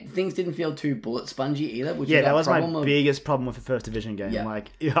 And things didn't feel too bullet spongy either. Which that was my biggest problem with the first Division game. Yeah. Like,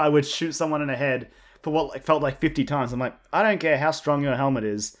 I would shoot someone in the head for what felt like 50 times. I'm like, I don't care how strong your helmet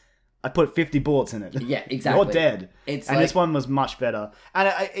is. I put 50 bullets in it. Yeah, exactly. You're dead. This one was much better.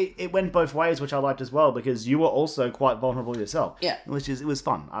 And it went both ways, which I liked as well, because you were also quite vulnerable yourself. Yeah. It was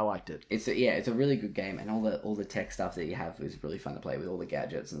fun. I liked it. It's a really good game, and all the tech stuff that you have is really fun to play with, all the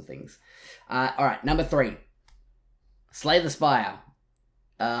gadgets and things. All right, number 3. Slay the Spire.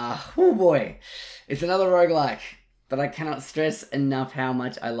 Oh boy. It's another roguelike, but I cannot stress enough how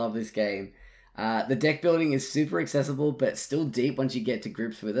much I love this game. The deck building is super accessible, but still deep once you get to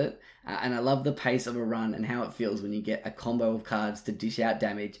grips with it. And I love the pace of a run and how it feels when you get a combo of cards to dish out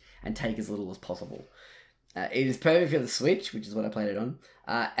damage and take as little as possible. It is perfect for the Switch, which is what I played it on.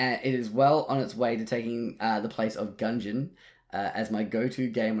 And it is well on its way to taking the place of Gungeon as my go-to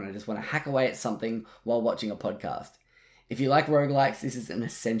game when I just want to hack away at something while watching a podcast. If you like roguelikes, this is an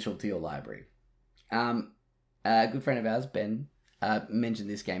essential to your library. A good friend of ours, Ben, mentioned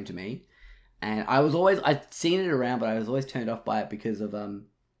this game to me. And I'd seen it around, but I was always turned off by it because of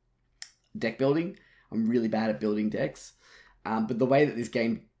deck building. I'm really bad at building decks. But the way that this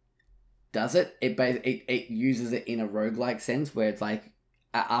game does it, it uses it in a roguelike sense, where it's like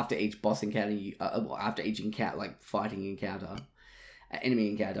after each boss encounter, after each encounter, like fighting encounter, enemy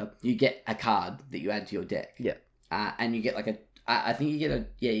encounter, you get a card that you add to your deck. Yeah. And you get you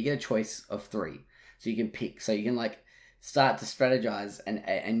get a choice of 3, so you can pick. So you can like start to strategize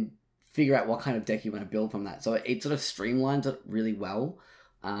and figure out what kind of deck you want to build from that. So it sort of streamlines it really well.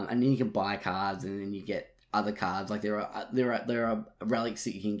 And then you can buy cards, and then you get other cards. Like there are relics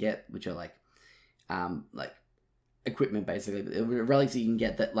that you can get, which are like equipment basically. But there are relics that you can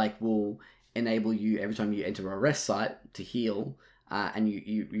get that like will enable you every time you enter a rest site to heal. And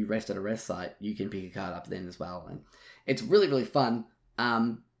you rest at a rest site, you can pick a card up then as well. And it's really, really fun.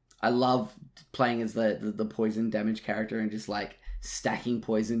 I love playing as the poison damage character and just like stacking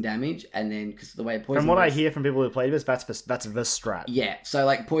poison damage. And then, because the way poison From what works, I hear from people who play this, that's the strat. Yeah, so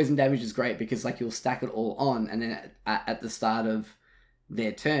like poison damage is great because like you'll stack it all on, and then at the start of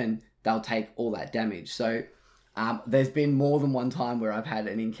their turn, they'll take all that damage. So there's been more than one time where I've had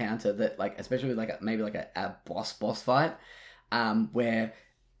an encounter that like, especially with like maybe like a boss fight, where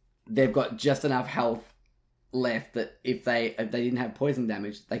they've got just enough health left that if they didn't have poison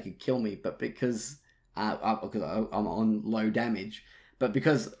damage, they could kill me. But because I'm on low damage, but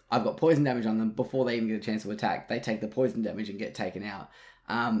because I've got poison damage on them before they even get a chance to attack, they take the poison damage and get taken out.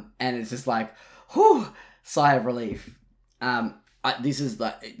 And it's just like, whew, sigh of relief. This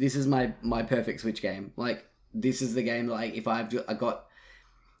is my perfect Switch game. Like, this is the game, like, if I got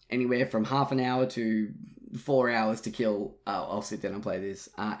anywhere from half an hour to 4 hours to kill, I'll sit down and play this.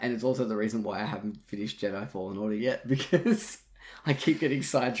 And it's also the reason why I haven't finished Jedi Fallen Order yet, because I keep getting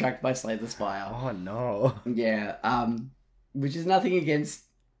sidetracked by Slay the Spire. Oh no. Yeah, which is nothing against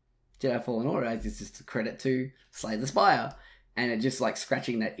Jedi Fallen Order, it's just a credit to Slay the Spire. And it just like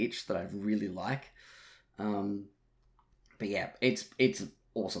scratching that itch that I really like. But yeah, it's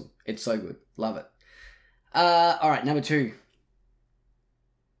awesome. It's so good. Love it. Alright, number 2.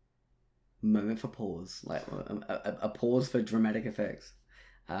 Moment for pause. Like a pause for dramatic effects.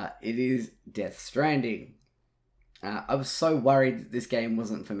 It is Death Stranding. I was so worried that this game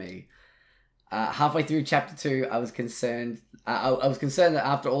wasn't for me. Halfway through chapter 2, I was concerned. I was concerned that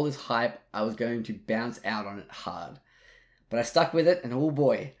after all this hype, I was going to bounce out on it hard. But I stuck with it, and oh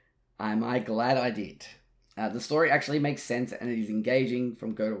boy, am I glad I did. The story actually makes sense, and it is engaging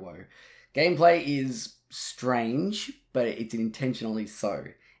from go to woe. Gameplay is strange, but it's intentionally so.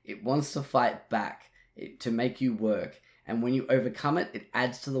 It wants to fight back, to make you work, and when you overcome it, it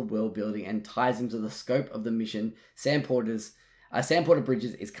adds to the world building and ties into the scope of the mission Sam Porter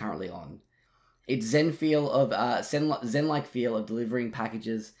Bridges is currently on. Its zen-like feel of delivering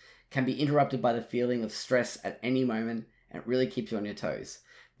packages can be interrupted by the feeling of stress at any moment, and it really keeps you on your toes.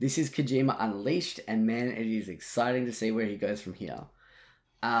 This is Kojima Unleashed, and man, it is exciting to see where he goes from here.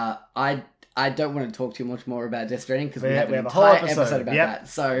 I don't want to talk too much more about Death Stranding because we have an entire episode about that.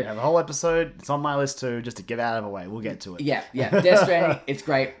 So we have a whole episode. It's on my list too, just to get out of the way. We'll get to it. Yeah. Death Stranding, it's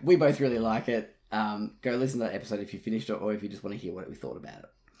great. We both really like it. Go listen to that episode if you finished it or if you just want to hear what we thought about it.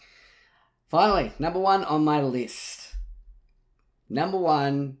 Finally, number 1 on my list. Number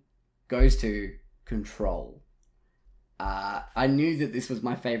 1 goes to Control. I knew that this was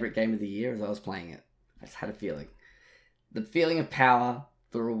my favourite game of the year as I was playing it. I just had a feeling. The feeling of power,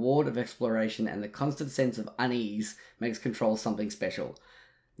 the reward of exploration, and the constant sense of unease makes Control something special.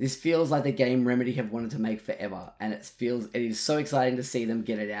 This feels like the game Remedy have wanted to make forever, and it is so exciting to see them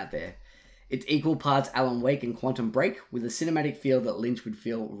get it out there. It's equal parts Alan Wake and Quantum Break, with a cinematic feel that Lynch would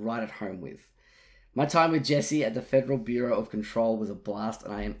feel right at home with. My time with Jesse at the Federal Bureau of Control was a blast,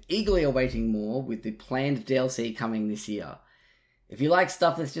 and I am eagerly awaiting more with the planned DLC coming this year. If you like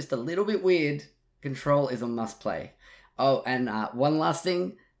stuff that's just a little bit weird, Control is a must-play. Oh, and one last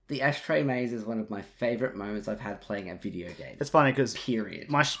thing, the Ashtray Maze is one of my favourite moments I've had playing a video game. It's funny because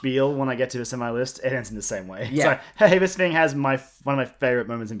my spiel, when I get to this in my list, it ends in the same way. Yeah. So, hey, this thing has one of my favourite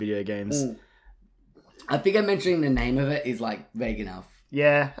moments in video games. I think I'm mentioning the name of it is like vague enough.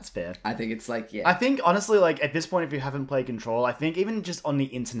 Yeah, that's fair. I think it's like, yeah. I think, honestly, like, at this point, if you haven't played Control, I think even just on the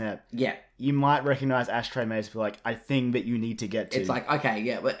internet, you might recognize Ashtray Maze for, like, a thing that you need to get to. It's like, okay,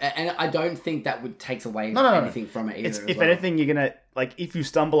 yeah, but and I don't think that would take away anything from it either. If anything, you're gonna, like, if you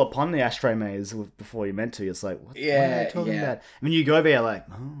stumble upon the Ashtray Maze before you're meant to, it's like, what are they talking about? I mean, you go there, like,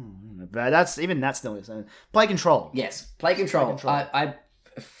 but that's still the same. Play Control. Yes, play Control. I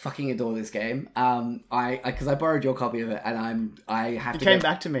fucking adore this game. Because I borrowed your copy of it, and it came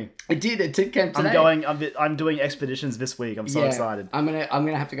back to me. It did. It came today. I'm doing expeditions this week. I'm so excited. I'm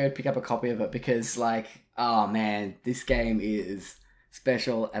gonna have to go pick up a copy of it because, like, oh man, this game is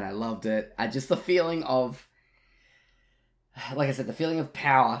special, and I loved it. Just the feeling of, like I said, the feeling of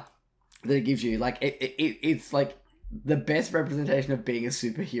power that it gives you. Like it's like the best representation of being a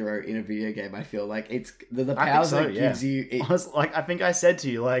superhero in a video game. I feel like it's the powers that it gives you. Like, I think I said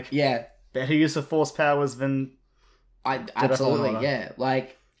to you, like, better use of force powers than absolutely, yeah.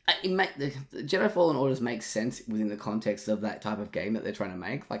 Like, the Jedi Fallen Orders makes sense within the context of that type of game that they're trying to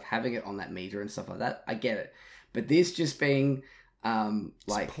make. Like, having it on that meter and stuff like that, I get it. But this just being like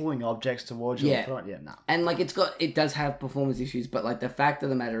just pulling objects towards you, and like it does have performance issues, but like the fact of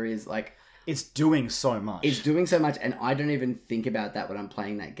the matter is, like, it's doing so much. It's doing so much, and I don't even think about that when I'm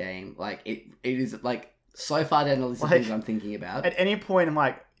playing that game. Like, it is, like, so far down the list of things I'm thinking about. At any point, I'm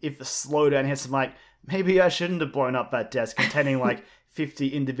like, if the slowdown hits, I'm like, maybe I shouldn't have blown up that desk containing, like, 50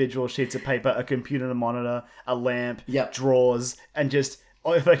 individual sheets of paper, a computer and a monitor, a lamp, drawers, and just,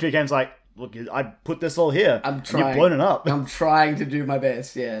 if the game's like, look, I put this all here. I'm trying. You've blown it up. I'm trying to do my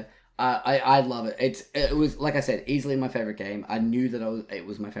best, yeah. I love it. It was, like I said, easily my favorite game. I knew that it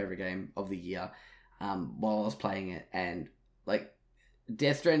was my favorite game of the year while I was playing it, and like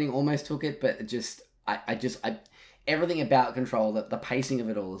Death Stranding almost took it, but I everything about Control, the pacing of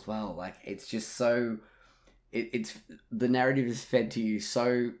it all as well. Like, it's just so it's the narrative is fed to you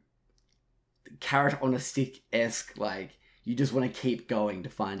so carrot on a stick esque. Like, you just want to keep going to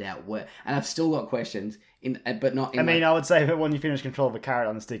find out where. And I've still got questions, but not. I would say that when you finish Control, the carrot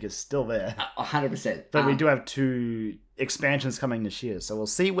on the stick is still there. 100%. But we do have 2 expansions coming this year, so we'll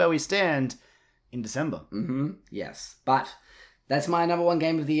see where we stand in December. Mm-hmm. Yes, but that's my number 1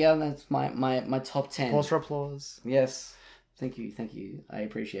 game of the year. That's my top 10. Pause for applause. Yes. Thank you. I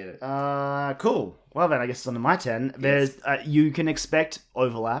appreciate it. Cool. Well then, I guess it's on to my 10. There's you can expect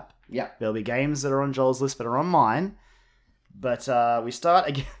overlap. Yeah. There'll be games that are on Joel's list that are on mine. But we start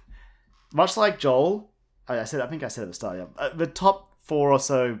again. much like Joel, I think I said at the start, yeah, the top 4 or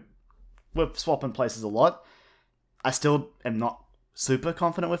so, we're swapping places a lot. I still am not super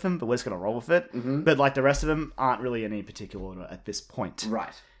confident with him, but we're just going to roll with it. Mm-hmm. But like the rest of them aren't really in any particular order at this point.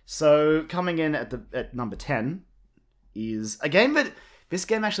 Right. So coming in at number 10 is a game that this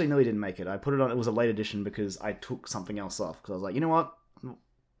game actually nearly didn't make it. I put it on, it was a late edition because I took something else off because I was like, you know what?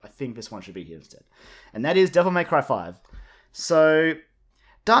 I think this one should be here instead. And that is Devil May Cry 5. So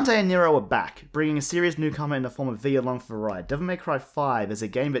Dante and Nero are back, bringing a serious newcomer in the form of V along for the ride. Devil May Cry 5 is a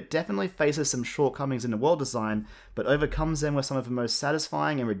game that definitely faces some shortcomings in the world design, but overcomes them with some of the most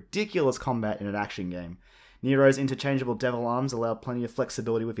satisfying and ridiculous combat in an action game. Nero's interchangeable devil arms allow plenty of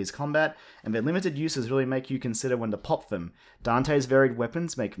flexibility with his combat, and their limited uses really make you consider when to pop them. Dante's varied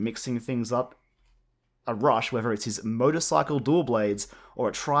weapons make mixing things up a rush, whether it's his motorcycle dual blades or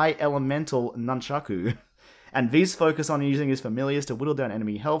a tri-elemental nunchaku. And V's focus on using his familiars to whittle down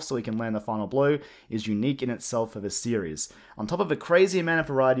enemy health so he can land the final blow is unique in itself for this series. On top of the crazy amount of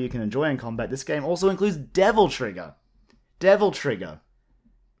variety you can enjoy in combat, this game also includes Devil Trigger,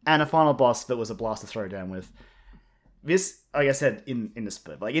 and a final boss that was a blast to throw down with. This, like I said, in the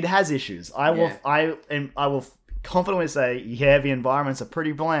split, like it has issues. I will confidently say, yeah, the environments are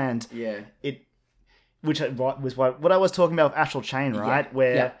pretty bland. Yeah. Which was what I was talking about with Astral Chain, right? Yeah.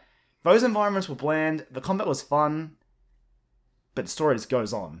 Where those environments were bland, the combat was fun, but the story just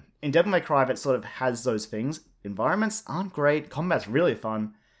goes on. In Devil May Cry, it sort of has those things. Environments aren't great, combat's really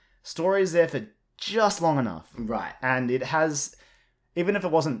fun, story's there for just long enough. Right. And it has, even if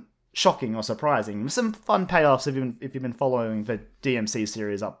it wasn't shocking or surprising, some fun payoffs if you've been following the DMC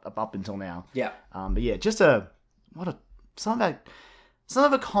series up until now. Yeah. But yeah, just some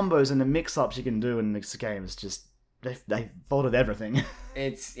of the combos and the mix-ups you can do in this game is just, they folded everything.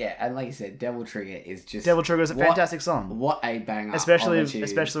 It's, yeah, and like you said, Devil Trigger is just... Devil Trigger is a fantastic song. What a banger. Especially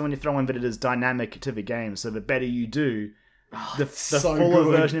when you throw in that it is dynamic to the game, so the better you do, the so fuller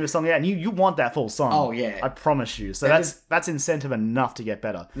good. version of the song, yeah, and you want that full song. Oh, yeah. I promise you. So That that's incentive enough to get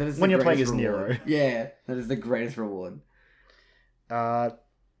better That is when the you're playing as greatest Nero. reward. Yeah, that is the greatest reward.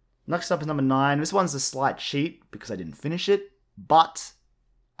 Next up is number 9. This one's a slight cheat because I didn't finish it, but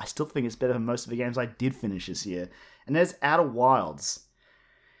I still think it's better than most of the games I did finish this year. And there's Outer Wilds.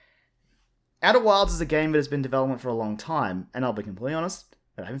 Outer Wilds is a game that has been in development for a long time, and I'll be completely honest,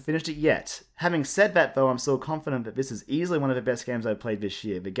 I haven't finished it yet. Having said that, though, I'm still confident that this is easily one of the best games I've played this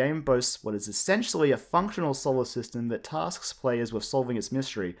year. The game boasts what is essentially a functional solar system that tasks players with solving its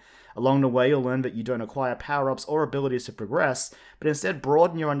mystery. Along the way, you'll learn that you don't acquire power-ups or abilities to progress, but instead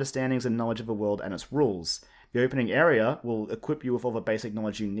broaden your understandings and knowledge of the world and its rules. The opening area will equip you with all the basic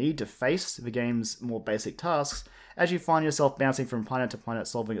knowledge you need to face the game's more basic tasks, as you find yourself bouncing from planet to planet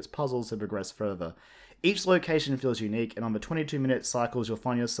solving its puzzles to progress further. Each location feels unique, and on the 22-minute cycles you'll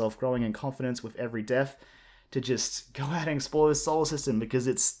find yourself growing in confidence with every death to just go out and explore this solar system because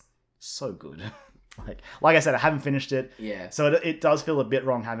it's so good. like I said, I haven't finished it, Yeah. so it does feel a bit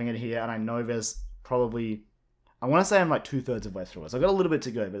wrong having it here, and I know there's probably... I want to say I'm like 2/3 of the way through it, so I've got a little bit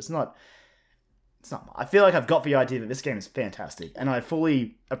to go, but it's not... I feel like I've got the idea that this game is fantastic, and I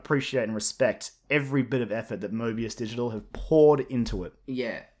fully appreciate and respect every bit of effort that Mobius Digital have poured into it.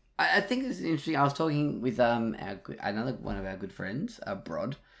 Yeah. I think it's interesting. I was talking with another one of our good friends,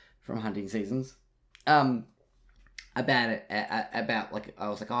 Brod, from Hunting Seasons, about it. About, like, I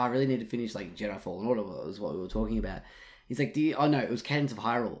was like, oh, I really need to finish, like, Jedi Fallen Order was what we were talking about. He's like, no, it was Cadence of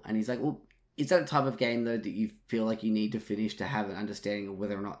Hyrule. And he's like, well, is that a type of game, though, that you feel like you need to finish to have an understanding of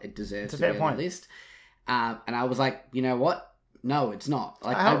whether or not it deserves to be on the list? And I was like, you know what? No, it's not.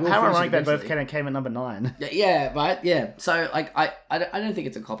 Like, how ironic that both came at number 9. Yeah, right. Yeah. So, like, I don't think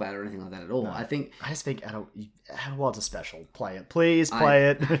it's a cop out or anything like that at all. No. I just think Outer Wilds is special. Play it, please. Play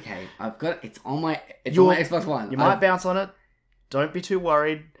it. Okay, I've got it. It's on my Xbox One. You might bounce on it. Don't be too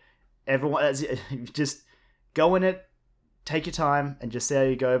worried. Everyone, just go in it. Take your time and just see how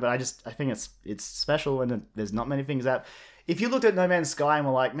you go. But I think it's special, and there's not many things out. If you looked at No Man's Sky and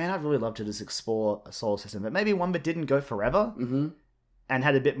were like, man, I'd really love to just explore a solar system, but maybe one that didn't go forever and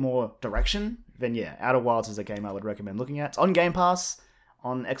had a bit more direction, then yeah, Outer Wilds is a game I would recommend looking at. It's on Game Pass,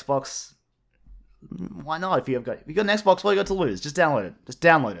 on Xbox. Why not? If you've got an Xbox, what you got to lose? Just download it. Just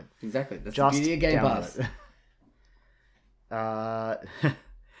download it. Exactly. That's the beauty of Game Pass.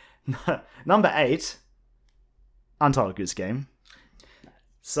 Number 8, Untitled Goose Game.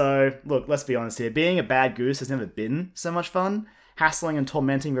 So, look, let's be honest here. Being a bad goose has never been so much fun. Hassling and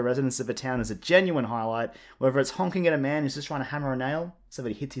tormenting the residents of a town is a genuine highlight. Whether it's honking at a man who's just trying to hammer a nail so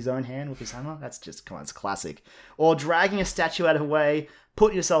that he hits his own hand with his hammer, that's just, come on, it's classic. Or dragging a statue out of the way,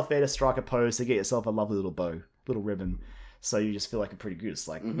 putting yourself there to strike a pose to get yourself a lovely little bow, little ribbon. So you just feel like a pretty goose.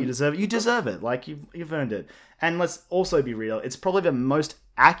 Like, you deserve it. Like, you've earned it. And let's also be real, it's probably the most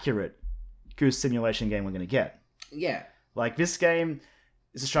accurate goose simulation game we're going to get. Yeah. Like, this game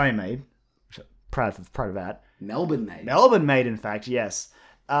is Australian made. Proud of that. Melbourne made. Melbourne made, in fact, yes.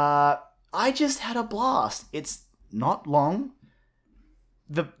 I just had a blast. It's not long.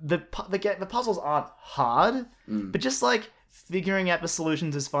 The puzzles aren't hard, but just like figuring out the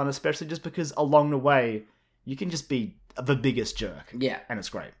solutions is fun, especially just because along the way you can just be the biggest jerk. Yeah. And it's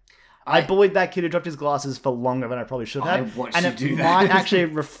great. I bullied that kid who dropped his glasses for longer than I probably should have. I watched and you it do that. might actually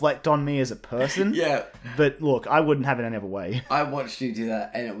reflect on me as a person. Yeah. But look, I wouldn't have it any other way. I watched you do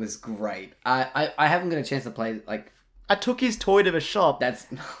that, and it was great. I haven't got a chance to play, like... I took his toy to the shop,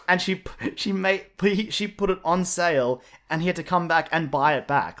 and she put it on sale, and he had to come back and buy it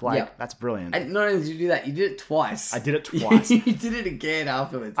back. Like, that's brilliant. And not only did you do that, you did it twice. I did it twice. You did it again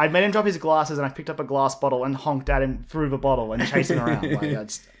afterwards. I made him drop his glasses, and I picked up a glass bottle and honked at him through the bottle and chased him around. Like,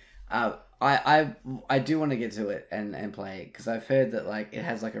 that's... I do want to get to it and play it, because I've heard that, like, it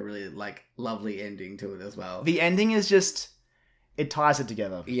has, like, a really, like, lovely ending to it as well. The ending is just... It ties it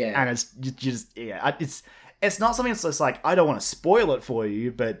together. Yeah. And it's just... Yeah, it's not something that's just like, I don't want to spoil it for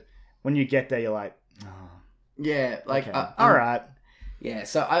you, but when you get there, you're like... Oh, yeah, like... okay. Alright. Yeah,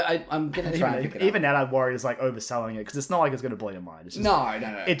 so I'm going to try and pick it up. Even that I'm worried is, like, overselling it, because it's not like it's going to blow your mind. It's just, No.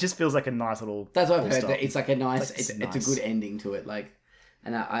 It just feels like a nice little... That's what I've heard, stop. that it's, like, a nice... It's It's a good ending to it, like...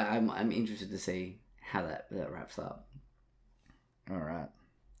 And I'm interested to see how that wraps up. Alright.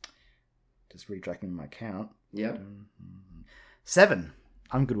 Just retracking my count. Yep. 7.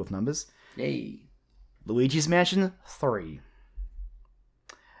 I'm good with numbers. Yay. Luigi's Mansion 3.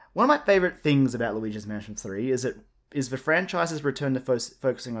 One of my favourite things about Luigi's Mansion 3 is the franchise's return to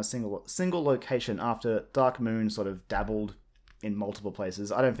focusing on a single location after Dark Moon sort of dabbled in multiple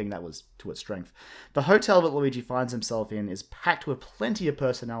places. I don't think that was to its strength. The hotel that Luigi finds himself in is packed with plenty of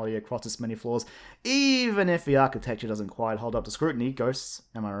personality across its many floors, even if the architecture doesn't quite hold up to scrutiny. Ghosts,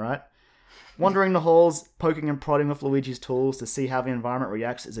 am I right? Wandering the halls, poking and prodding with Luigi's tools to see how the environment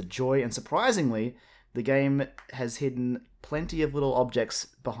reacts is a joy, and surprisingly, the game has hidden plenty of little objects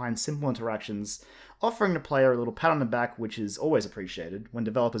behind simple interactions, offering the player a little pat on the back, which is always appreciated when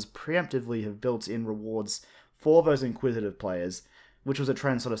developers preemptively have built in rewards for those inquisitive players, which was a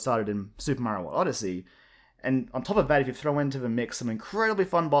trend sort of started in Super Mario Odyssey. And on top of that, if you throw into the mix some incredibly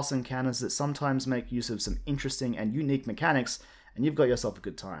fun boss encounters that sometimes make use of some interesting and unique mechanics, and you've got yourself a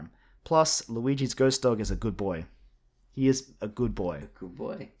good time. Plus, Luigi's ghost dog is a good boy. He is a good boy. Good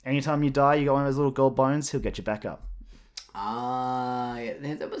boy. Anytime you die, you got one of those little gold bones, he'll get you back up. Yeah,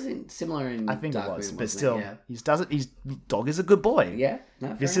 that was similar in I think Dark it was, Moon, but wasn't still, it? Yeah. his dog is a good boy. Yeah,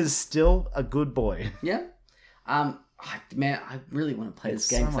 no, This fair is still a good boy. enough. Yeah. I really want to play this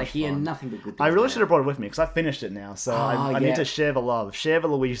It's game so because I much hear fun. nothing but good things. I really about should have brought it with me because I finished it now, so I yeah. need to share the love, share the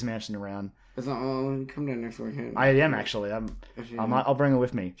Luigi's Mansion around. it. It's like, come down next weekend. I am actually. I'll bring it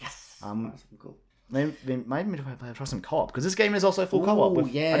with me. Yes. Awesome, Cool. Maybe try some co-op because this game is also full co-op. Ooh,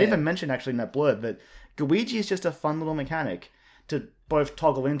 yeah. I didn't even mention actually in that blurb that Luigi is just a fun little mechanic to both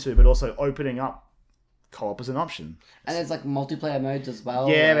toggle into, but also opening up co-op as an option. And there's like multiplayer modes as well.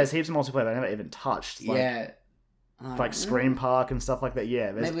 Yeah, like, there's heaps of multiplayer I never even touched. Like, yeah. like Scream Park and stuff like that.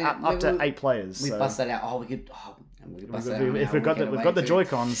 Yeah, there's Maybe- up to maybe 8 players. We so. bust that out. We could bust that out. If we've got the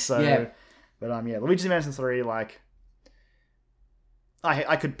Joy-Cons, so Yeah. But yeah, Luigi's Mansion 3, like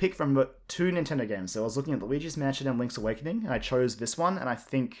I could pick from 2 Nintendo games. So I was looking at Luigi's Mansion and Link's Awakening, and I chose this one, and I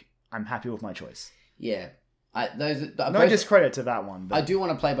think I'm happy with my choice. Yeah. No discredit to that one. But... I do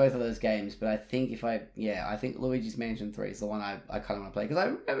want to play both of those games, but I think I think Luigi's Mansion 3 is the one I kind of want to play because I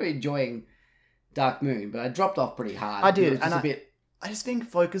remember enjoying Dark Moon, but I dropped off pretty hard. I did, It was just and a bit. I just think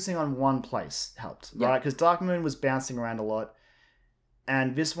focusing on one place helped, Yeah. right? Because Dark Moon was bouncing around a lot.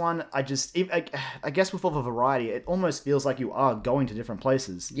 And this one, I guess with all the variety, it almost feels like you are going to different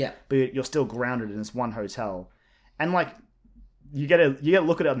places. Yeah. But you're still grounded in this one hotel. And like, you get to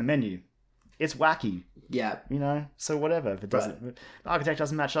look at it on the menu. It's wacky, Yeah. you know? So whatever. If it doesn't, the architect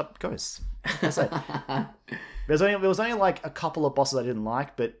doesn't match up, ghosts. There was only like a couple of bosses I didn't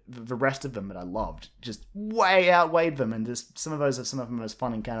like, but the rest of them that I loved just way outweighed them. And just some of those are some of the most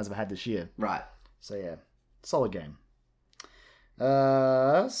fun encounters I've had this year. Right. So yeah, solid game.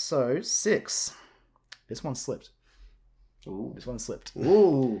 So 6. This one slipped. Ooh. This one slipped.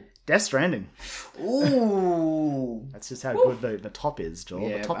 Ooh. Death Stranding. Ooh. That's just how good the top is, Joel.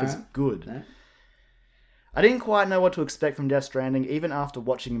 Yeah, the top is good. Yeah. I didn't quite know what to expect from Death Stranding, even after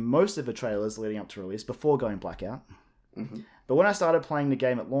watching most of the trailers leading up to release before going blackout. Mm-hmm. But when I started playing the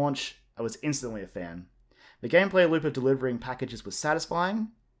game at launch, I was instantly a fan. The gameplay loop of delivering packages was satisfying,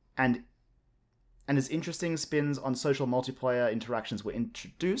 and and as interesting spins on social multiplayer interactions were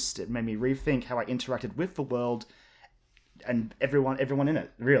introduced, it made me rethink how I interacted with the world and everyone in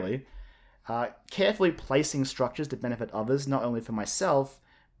it, really. Carefully placing structures to benefit others, not only for myself,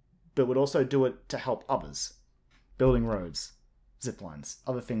 but would also do it to help others. Building roads, zip lines,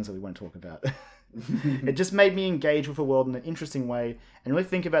 other things that we won't talk about. It just made me engage with the world in an interesting way and really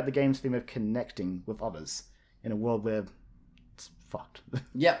think about the game's theme of connecting with others in a world where it's fucked.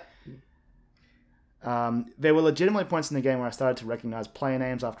 Yep. There were legitimately points in the game where I started to recognize player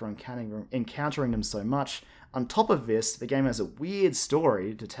names after encountering them so much. On top of this, the game has a weird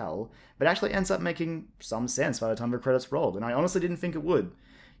story to tell, but actually ends up making some sense by the time the credits rolled, and I honestly didn't think it would.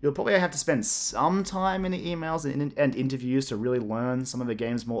 You'll probably have to spend some time in the emails and interviews to really learn some of the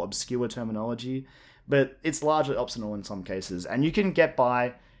game's more obscure terminology, but it's largely optional in some cases, and you can get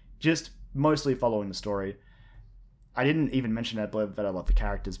by just mostly following the story. I didn't even mention that I love the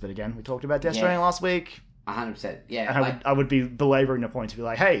characters, but again, we talked about Death Stranding last week. 100%. Yeah. And I would be belaboring the point to be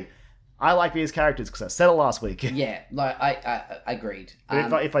like, hey, I like these characters because I said it last week. Yeah, like I agreed.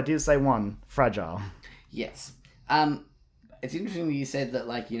 But if I did say one, Fragile. Yes. It's interesting that you said that,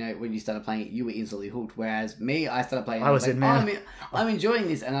 like, you know, when you started playing it, you were instantly hooked. Whereas me, I started playing it, I was like, in, man. I'm enjoying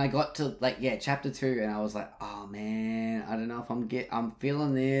this, and I got to chapter 2, and I was like, oh man, I don't know if I'm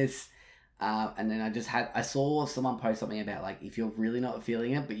feeling this. And then I saw someone post something about, like, if you're really not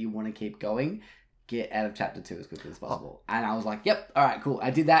feeling it, but you want to keep going, get out of chapter 2 as quickly as possible. And I was like, yep, all right, cool.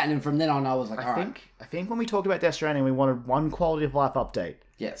 I did that, and then from then on, I was like, I think when we talked about Death Stranding, we wanted one quality of life update.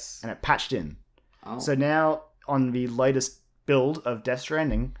 Yes. And it patched in. Oh. So now, on the latest build of Death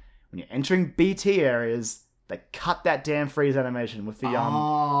Stranding, when you're entering BT areas, they cut that damn freeze animation with the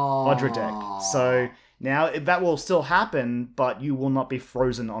Audra deck. So now that will still happen, but you will not be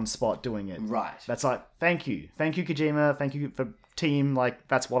frozen on spot doing it. Right. That's like, thank you, Kojima, thank you for team. Like,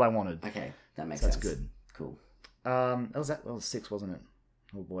 that's what I wanted. Okay, that makes sense. sense. That's good. Cool. That was 6, wasn't it?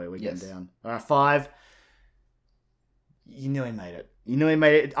 Oh boy, we're getting Yes. down. 5. You nearly made it. You nearly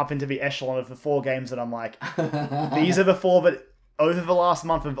made it up into the echelon of the 4 games that I'm like, these are the 4 that over the last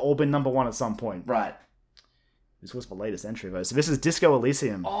month have all been number 1 at some point. Right. This was the latest entry though. So this is Disco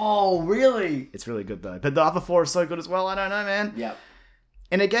Elysium. Oh, really? It's really good though. But the other 4 are so good as well. I don't know, man. Yep.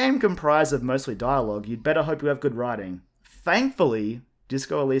 In a game comprised of mostly dialogue, you'd better hope you have good writing. Thankfully,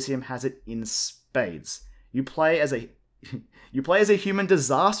 Disco Elysium has it in spades. You play as a human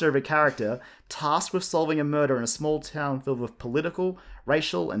disaster of a character tasked with solving a murder in a small town filled with political,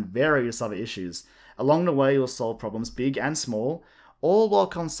 racial, and various other issues. Along the way, you'll solve problems big and small, all while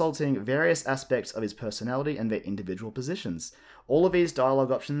consulting various aspects of his personality and their individual positions. All of these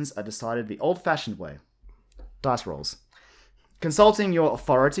dialogue options are decided the old-fashioned way. Dice rolls. Consulting your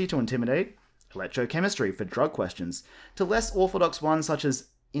authority to intimidate, electrochemistry for drug questions, to less orthodox ones such as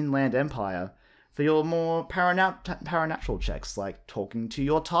Inland Empire, for your more paranatural checks, like talking to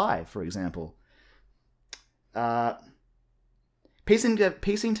your tie, for example. Piecing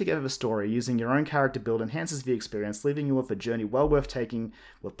together the story using your own character build enhances the experience, leaving you with a journey well worth taking,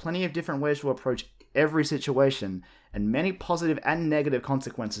 with plenty of different ways to approach every situation, and many positive and negative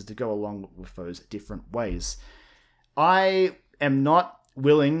consequences to go along with those different ways. I am not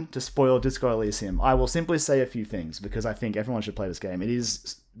willing to spoil Disco Elysium. I will simply say a few things, because I think everyone should play this game. It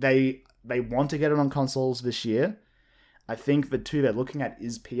is... They want to get it on consoles this year. I think the 2 they're looking at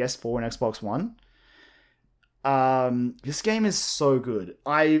is PS4 and Xbox One. This game is so good.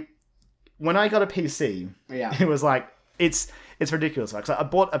 When I got a PC, it was like, it's ridiculous. Like, so I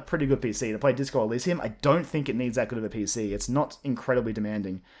bought a pretty good PC to play Disco Elysium. I don't think it needs that good of a PC. It's not incredibly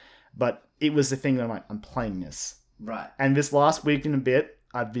demanding, but it was the thing that I'm like, I'm playing this. Right. And this last week and a bit,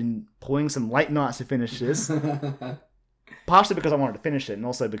 I've been pulling some late nights to finish this. Partially because I wanted to finish it, and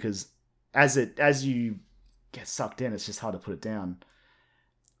also because as you get sucked in, it's just hard to put it down.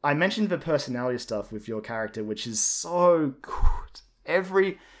 I mentioned the personality stuff with your character, which is so good.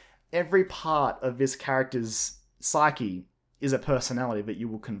 Every part of this character's psyche is a personality that you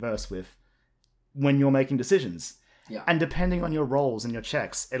will converse with when you're making decisions. Yeah. And depending on your roles and your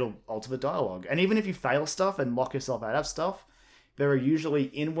checks, it'll alter the dialogue. And even if you fail stuff and lock yourself out of stuff, there are usually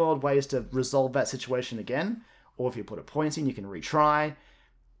in-world ways to resolve that situation again. Or if you put a point in, you can retry.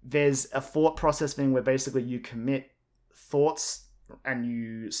 There's a thought process thing where basically you commit thoughts and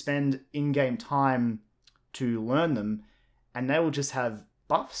you spend in-game time to learn them, and they will just have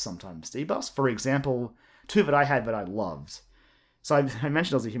buffs sometimes, debuffs. For example, 2 that I had that I loved. So I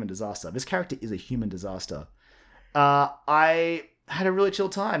mentioned I was a human disaster. This character is a human disaster. I had a really chill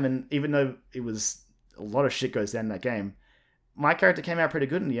time, and even though it was a lot of shit goes down in that game, my character came out pretty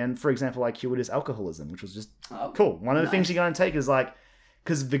good in the end. For example, I cured his alcoholism, which was just cool. One of the things you're going to take is like,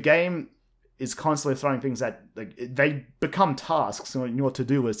 because the game, is constantly throwing things at, like, they become tasks on your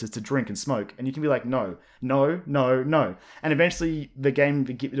to-do list is to drink and smoke, and you can be like, no, and eventually the game,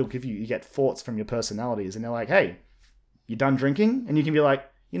 it'll give you get thoughts from your personalities, and they're like, hey, you done drinking? And you can be like,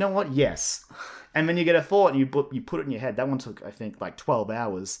 you know what, yes. And then you get a thought and you put it in your head. That one took, I think, like 12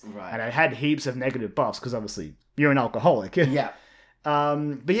 hours. Right. And I had heaps of negative buffs because obviously you're an alcoholic. Yeah.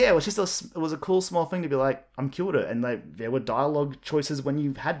 But yeah, it was just it was a cool small thing to be like, I'm killed it. And like there were dialogue choices when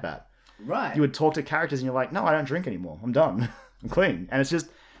you had that. Right. You would talk to characters and you're like, no, I don't drink anymore. I'm done. I'm clean. And it's just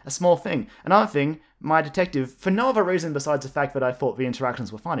a small thing. Another thing, my detective, for no other reason besides the fact that I thought the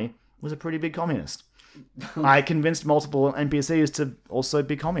interactions were funny, was a pretty big communist. I convinced multiple NPCs to also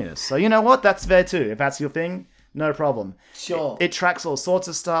be communists. So you know what? That's fair too. If that's your thing, no problem. Sure. It tracks all sorts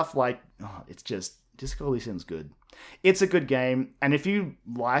of stuff. Like, it's just Disco Elysium's good. It's a good game, and if you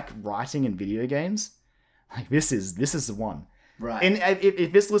like writing in video games, like this is the one. Right. And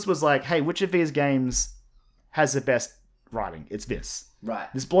if this list was like, hey, which of these games has the best writing? It's this. Right.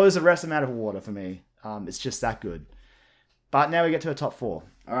 This blows the rest of them out of water for me. It's just that good. But now we get to a top 4.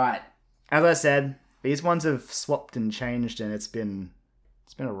 All right. As I said, these ones have swapped and changed, and it's been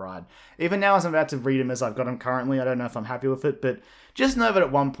a ride. Even now, as I'm about to read them as I've got them currently, I don't know if I'm happy with it, but just know that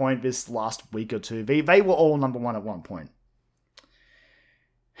at one point, this last week or two, they were all number 1 at one point.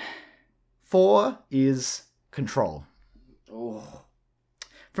 4 is Control. Oh.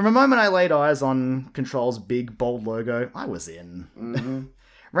 From the moment I laid eyes on Control's big, bold logo, I was in. Mm-hmm.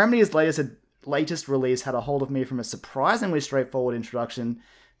 Remedy's latest release had a hold of me from a surprisingly straightforward introduction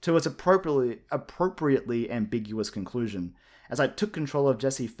to its appropriately ambiguous conclusion. As I took control of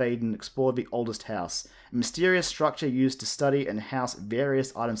Jesse Faden and explored the oldest house, a mysterious structure used to study and house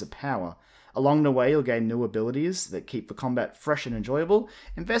various items of power. Along the way, you'll gain new abilities that keep the combat fresh and enjoyable,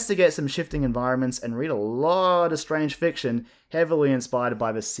 investigate some shifting environments, and read a lot of strange fiction heavily inspired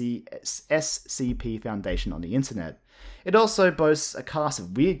by the SCP Foundation on the internet. It also boasts a cast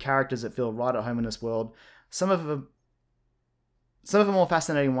of weird characters that feel right at home in this world. Some of the more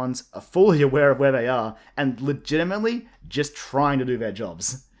fascinating ones are fully aware of where they are and legitimately just trying to do their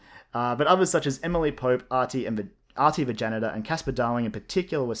jobs. But others such as Emily Pope, Artie the Janitor, and Casper Darling in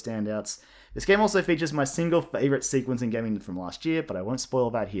particular were standouts. This game also features my single favourite sequence in gaming from last year, but I won't spoil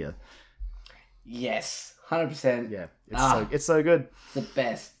that here. Yes. 100%. Yeah, it's so good. It's the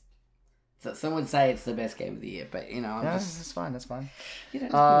best. So some would say it's the best game of the year, but you know, That's fine. You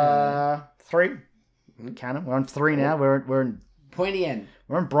know, 3. Canon. We're on 3 now. We're in pointy end.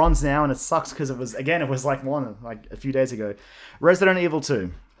 We're in bronze now, and it sucks because it was like a few days ago. Resident Evil 2.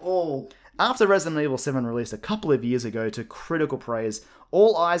 Oh. After Resident Evil 7 released a couple of years ago to critical praise,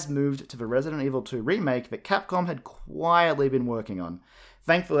 all eyes moved to the Resident Evil 2 remake that Capcom had quietly been working on.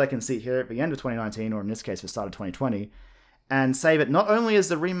 Thankfully, I can sit here at the end of 2019, or in this case, the start of 2020, and say that not only is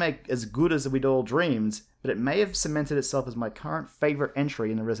the remake as good as we'd all dreamed, but it may have cemented itself as my current favourite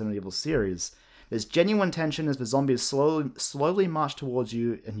entry in the Resident Evil series. There's genuine tension as the zombies slowly march towards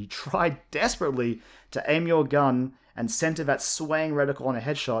you, and you try desperately to aim your gun and center that swaying reticle on a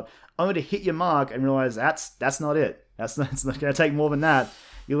headshot, only to hit your mark and realize that's not it. It's not going to take more than that.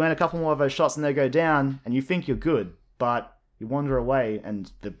 You land a couple more of those shots and they go down, and you think you're good, but you wander away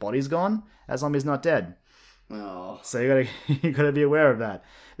and the body's gone. That zombie's not dead. Oh. So you gotta be aware of that.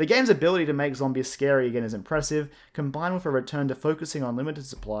 The game's ability to make zombies scary again is impressive, combined with a return to focusing on limited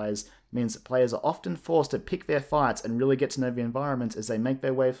supplies, means that players are often forced to pick their fights and really get to know the environments as they make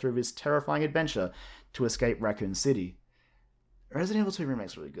their way through this terrifying adventure to escape Raccoon City. Resident Evil 2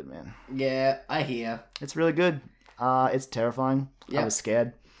 Remake's really good, man. Yeah, I hear. It's really good. It's terrifying. Yep. I was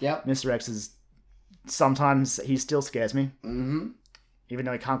scared. Yep. Mr. X is... Sometimes he still scares me. Mm-hmm. Even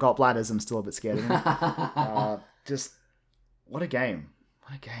though he can't go up ladders, I'm still a bit scared of him. Just... What a game.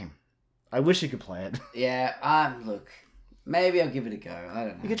 What a game. I wish you could play it. Yeah, look... Maybe I'll give it a go. I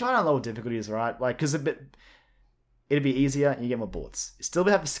don't know. You can try it on lower difficulties, right? Like, because it'd be easier and you get more bullets. You still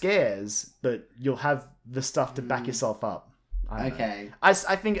have the scares, but you'll have the stuff to back yourself up. Okay. I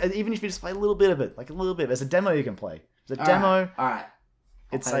think even if you just play a little bit of it, like a little bit, there's a demo you can play. There's a demo. All right.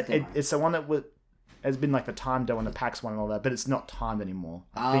 It's the one that has been like the timed demo and the PAX one and all that, but it's not timed anymore.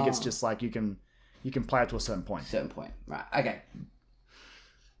 I think it's just like you can play it to a certain point. Right. Okay.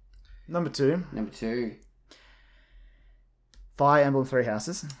 Number 2. Fire Emblem Three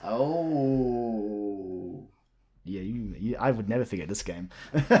Houses. Oh. Yeah, I would never forget this game.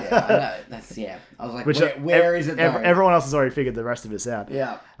 Yeah, I know. I was like, where is it though? Everyone else has already figured the rest of this out.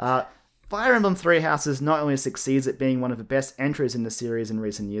 Yeah. Fire Emblem Three Houses not only succeeds at being one of the best entries in the series in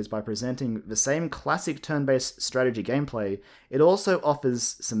recent years by presenting the same classic turn-based strategy gameplay, it also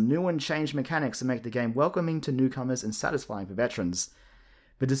offers some new and changed mechanics to make the game welcoming to newcomers and satisfying for veterans.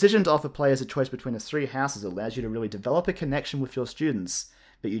 The decision to offer players a choice between the 3 houses allows you to really develop a connection with your students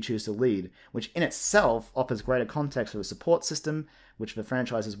that you choose to lead, which in itself offers greater context for the support system, which the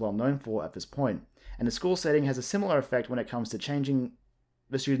franchise is well known for at this point. And the school setting has a similar effect when it comes to changing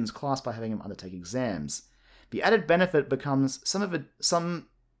the student's class by having them undertake exams. The added benefit becomes some of the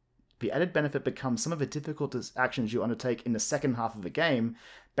difficult actions you undertake in the second half of the game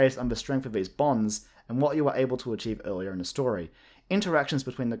based on the strength of these bonds and what you were able to achieve earlier in the story. Interactions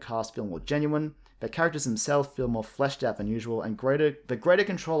between the cast feel more genuine, the characters themselves feel more fleshed out than usual, and the greater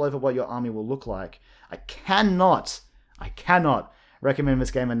control over what your army will look like. I cannot recommend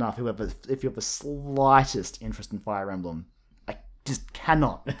this game enough if you have the slightest interest in Fire Emblem. I just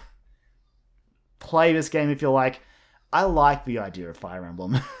cannot. Play this game if you're like, I like the idea of Fire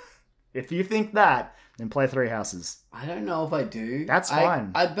Emblem. If you think that, then play 3 Houses. I don't know if I do. That's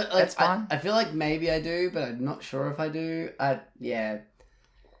fine. That's fine. I feel like maybe I do, but I'm not sure if I do. Yeah.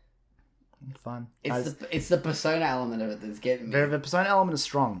 Fine. It's the Persona element of it that's getting me. The Persona element is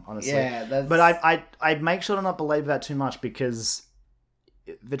strong, honestly. Yeah, that's... But I make sure to not belabor that too much because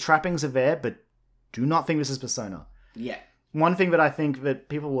the trappings are there, but do not think this is Persona. Yeah. One thing that I think that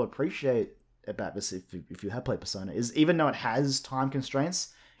people will appreciate about this, if you have played Persona, is even though it has time constraints,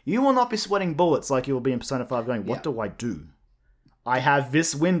 you will not be sweating bullets like you will be in Persona 5 going, what do I do? I have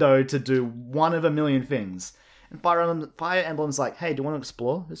this window to do one of a million things. And Fire Emblem's like, hey, do you want to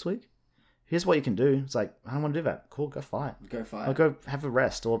explore this week? Here's what you can do. It's like, I don't want to do that. Cool, go fight. Or go have a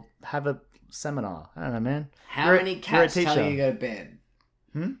rest or have a seminar. I don't know, man. How many cats tell you to go to bed?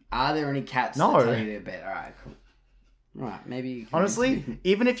 Are there any cats that tell you to go to bed? Alright, cool. Alright, maybe you can... Honestly,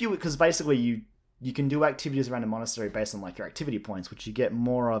 even if you... Because basically you can do activities around a monastery based on like your activity points, which you get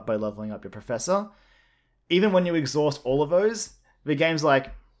more of by leveling up your professor. Even when you exhaust all of those, the game's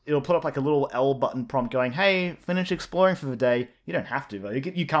like, it'll put up like a little L button prompt going, hey, finish exploring for the day. You don't have to, though.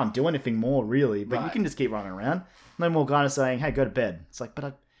 You can't do anything more, really, but you can just keep running around. No more kind of saying, hey, go to bed. It's like,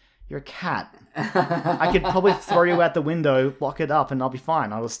 but you're a cat. I could probably throw you out the window, lock it up, and I'll be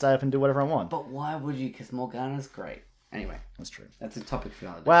fine. I will stay up and do whatever I want. But why would you? Because Morgana's great. Anyway. That's true. That's a topic for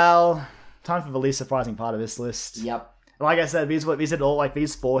another day. Well, time for the least surprising part of this list. Yep. Like I said, these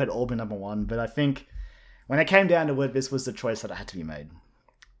 4 had all been number 1, but I think when it came down to it, this was the choice that had to be made.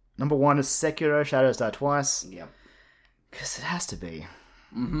 Number 1 is Sekiro: Shadows Die Twice. Yep. Because it has to be.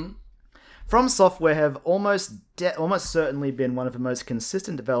 Mm-hmm. From Software have almost certainly been one of the most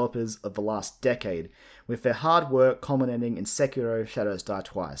consistent developers of the last decade, with their hard work culminating in Sekiro: Shadows Die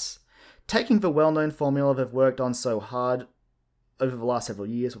Twice. Taking the well-known formula they've worked on so hard over the last several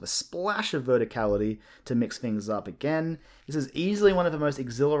years with a splash of verticality to mix things up again, this is easily one of the most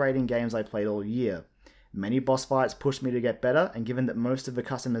exhilarating games I played all year. Many boss fights pushed me to get better, and given that most of the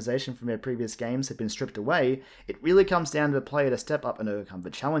customization from their previous games had been stripped away, it really comes down to the player to step up and overcome the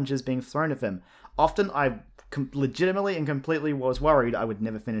challenges being thrown at them. Often I legitimately and completely was worried I would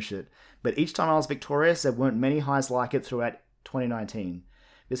never finish it, but each time I was victorious, there weren't many highs like it throughout 2019.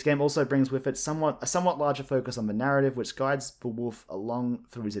 This game also brings with it a somewhat larger focus on the narrative, which guides the wolf along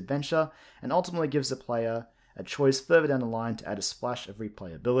through his adventure, and ultimately gives the player a choice further down the line to add a splash of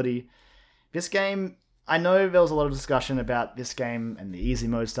replayability. This game, I know there was a lot of discussion about this game and the easy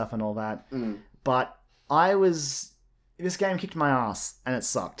mode stuff and all that, but this game kicked my ass, and it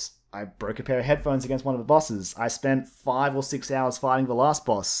sucked. I broke a pair of headphones against one of the bosses. I spent 5 or 6 hours fighting the last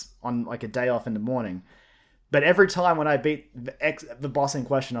boss on like a day off in the morning. But every time when I beat the boss in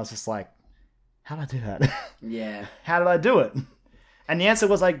question, I was just like, how did I do that? Yeah. How did I do it? And the answer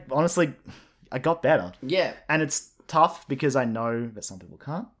was like, honestly, I got better. Yeah. And it's tough because I know that some people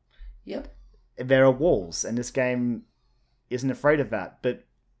can't. Yep. There are walls, and this game isn't afraid of that. But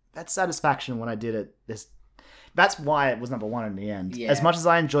that satisfaction when I did it, that's why it was number 1 in the end. Yeah. As much as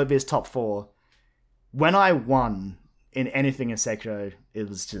I enjoyed this top 4, when I won in anything in Sekiro, it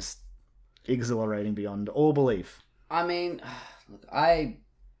was just exhilarating beyond all belief. I mean, look, I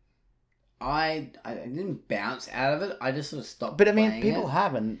didn't bounce out of it. I just sort of stopped. But I mean, playing people it.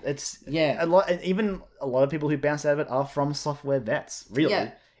 haven't. It's Yeah. a lot, and even a lot of people who bounce out of it are from Software vets. Really,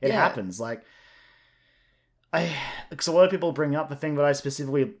 Yeah. it Yeah. happens. Like, because a lot of people bring up the thing that I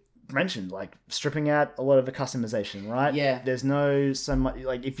specifically mentioned, like stripping out a lot of the customization. Right? Yeah. There's no so much.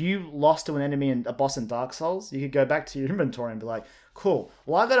 Like, if you lost to an enemy and a boss in Dark Souls, you could go back to your inventory and be like, cool,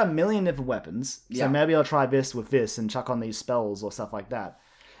 well, I got 1 million different weapons, so Yeah. maybe I'll try this with this and chuck on these spells or stuff like that.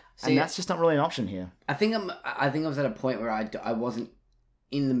 See, and that's just not really an option here. I think I was at a point where I wasn't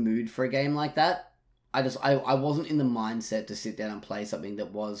in the mood for a game like that. I wasn't in the mindset to sit down and play something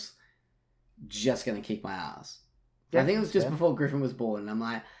that was just going to kick my ass. Yeah, I think it was just fair. before Griffin was born, and I'm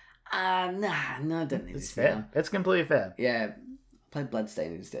like, no, I don't need It's this fair. now. It's completely fair. Yeah, Play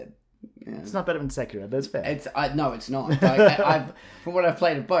Bloodstained instead. Yeah. It's not better than Sekiro, but it's fair. No, it's not. Like, I've from what I've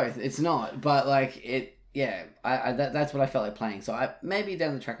played of both, it's not. But like it, yeah. That's what I felt like playing. So maybe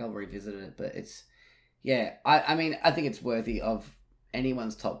down the track I'll revisit it. But it's, yeah. I mean, I think it's worthy of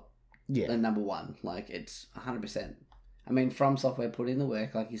anyone's top. Yeah. Number one. Like it's 100%. I mean, From Software put in the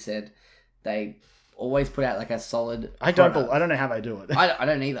work, like you said. They always put out like a solid. I don't know how they do it. I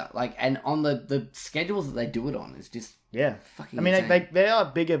don't either. Like, and on the schedules that they do it on, it's just fucking. I mean, insane. they are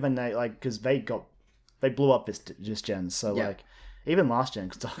bigger than they like because they blew up this gen. So like even last gen,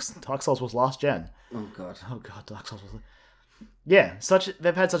 because Dark Souls was last gen. Oh god, Dark Souls was. Yeah,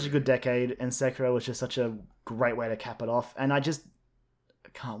 they've had such a good decade, and Sekiro was just such a great way to cap it off. And I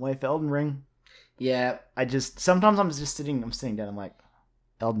can't wait for Elden Ring. Yeah, sometimes I'm sitting down. I'm like,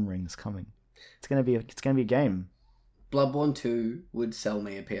 Elden Ring is coming. It's gonna be a game. Bloodborne 2 would sell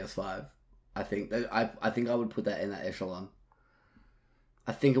me a PS5. I think I would put that in that echelon.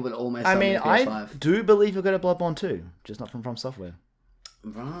 I think it would almost sell me a PS5. I do believe you'll get a Bloodborne 2, just not from Software.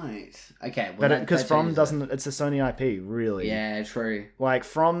 Right. Okay. Well, but because From doesn't, it's a Sony IP, really. Yeah, true. Like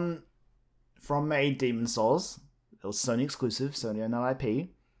From made Demon Souls. It was Sony exclusive. Sony owned that IP.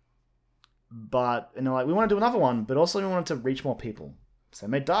 But we want to do another one, but also we wanted to reach more people. So they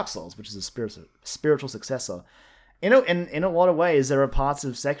made Dark Souls, which is a spiritual successor. In a lot of ways, there are parts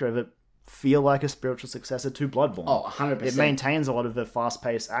of Sekiro that feel like a spiritual successor to Bloodborne. Oh, 100%. It maintains a lot of the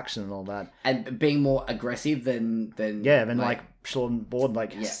fast-paced action and all that. And being more aggressive than short and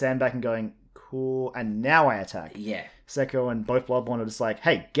bored, stand back and going, cool, and now I attack. Yeah. Sekiro and both Bloodborne are just like,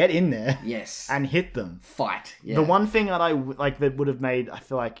 hey, get in there. Yes. And hit them. Fight. Yeah. The one thing that that would have made, I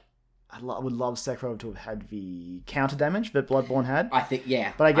feel like, I would love Sekiro to have had the counter damage that Bloodborne had. I think,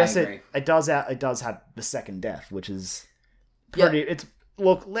 yeah. But I guess it does have the second death, which is pretty. Yeah.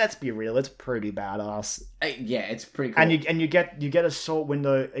 Look, let's be real. It's pretty badass. Yeah, it's pretty cool. And you get a short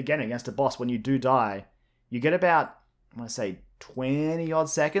window again against a boss when you do die. You get about, I want to say, 20 odd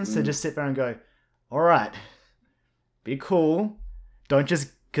seconds to just sit there and go, all right, be cool. Don't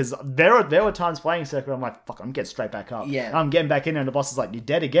just. Because there were times playing Sekiro, I'm like, fuck, I'm getting straight back up. Yeah. And I'm getting back in there, and the boss is like, you're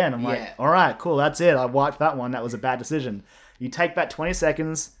dead again. I'm like, all right, cool, that's it. I wiped that one. That was a bad decision. You take that 20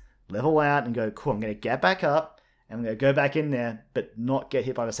 seconds, level out, and go, cool, I'm going to get back up, and I'm going to go back in there, but not get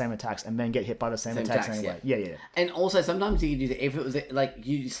hit by the same attacks, and then get hit by the same attacks anyway. Yeah. And also, sometimes you could use it, if it was like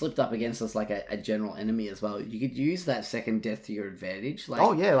you slipped up against us like a general enemy as well, you could use that second death to your advantage. Like,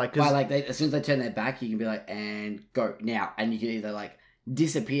 oh, yeah. As soon as they turn their back, you can be like, and go now. And you can either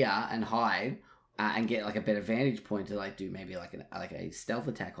disappear and hide and get a better vantage point to do maybe a stealth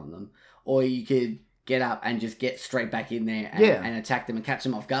attack on them, or you could get up and just get straight back in there and attack them and catch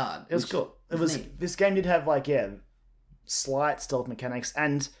them off guard. It was cool. This game did have slight stealth mechanics,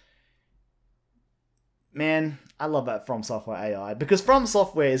 and man, I love that From Software AI, because From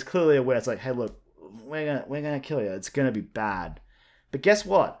Software is clearly aware. It's like, hey, look, we're gonna kill you. It's gonna be bad, but guess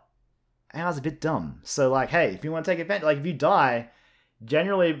what? AI's a bit dumb. So hey, if you want to take advantage, if you die.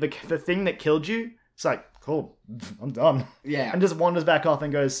 Generally, the thing that killed you, it's like, cool, I'm done. Yeah. And just wanders back off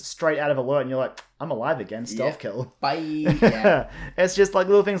and goes straight out of alert, and you're like, I'm alive again, stealth kill. Bye. Yeah. It's just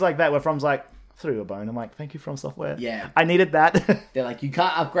little things like that where From's like, through a bone. I'm like, thank you, From Software. Yeah. I needed that. They're like, you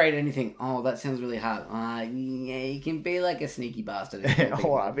can't upgrade anything. Oh, that sounds really hard. Yeah, you can be a sneaky bastard.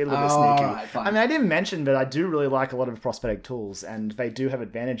 All right, be a little bit sneaky. All right, fine. I mean, I didn't mention, but I do really like a lot of prosthetic tools, and they do have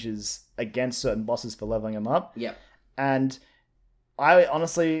advantages against certain bosses for leveling them up. Yep. And I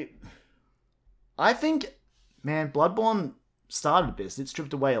think, man, Bloodborne started this. It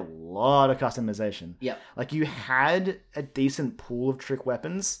stripped away a lot of customization. Yep. You had a decent pool of trick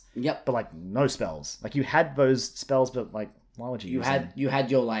weapons. Yep. But no spells. You had those spells, but why would you use them? You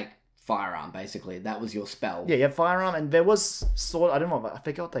had your firearm basically. That was your spell. Yeah, you had firearm, and there was I don't know, I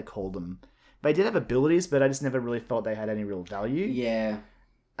forget what they called them. They did have abilities, but I just never really felt they had any real value. Yeah.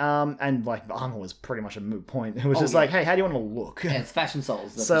 And the armor was pretty much a moot point. It was hey, how do you want to look? Yeah, it's Fashion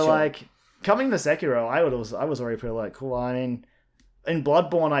Souls. So coming to Sekiro, I was already pretty cool. I mean, in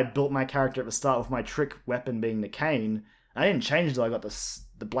Bloodborne, I built my character at the start with my trick weapon being the cane. I didn't change until I got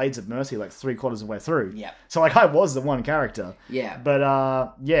the Blades of Mercy 3/4 of the way through. Yeah. So I was the one character. Yeah.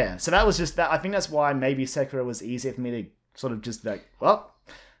 But yeah. So that was just that. I think that's why maybe Sekiro was easier for me to sort of just well,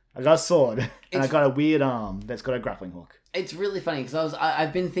 I got a sword and I got a weird arm that's got a grappling hook. It's really funny because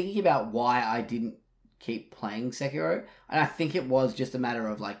I've been thinking about why I didn't keep playing Sekiro, and I think it was just a matter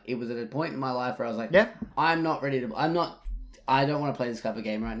of it was at a point in my life where I was like, yeah, I'm not ready to. I don't want to play this type of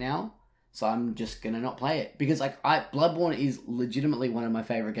game right now, so I'm just gonna not play it because Bloodborne is legitimately one of my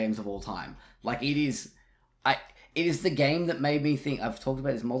favorite games of all time. It is. It is the game that made me think. I've talked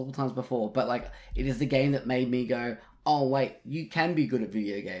about this multiple times before, but it is the game that made me go, oh wait, you can be good at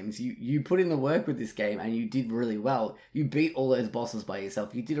video games. You put in the work with this game and you did really well. You beat all those bosses by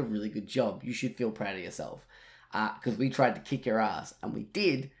yourself. You did a really good job. You should feel proud of yourself. Because we tried to kick your ass, and we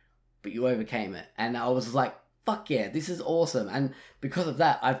did, but you overcame it. And I was like, fuck yeah, this is awesome. And because of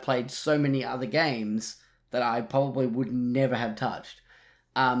that, I've played so many other games that I probably would never have touched.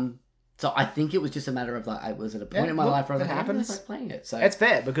 So I think it was just a matter of like, I was at a point in my life where I was like, I really like playing it. So it's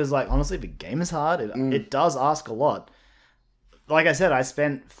fair because, like, honestly, the game is hard. It does ask a lot. Like I said, I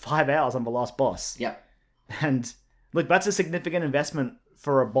spent 5 hours on the last boss. Yep. And look, that's a significant investment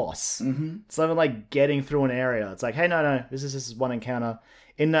for a boss. Mm-hmm. It's not even like getting through an area. It's like, hey, no, this is one encounter.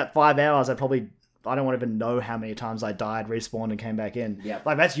 In that 5 hours, I don't want to even know how many times I died, respawned, and came back in. Yep.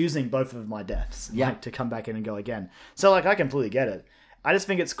 Like, that's using both of my deaths, Yep. like, to come back in and go again. So, like, I completely get it. I just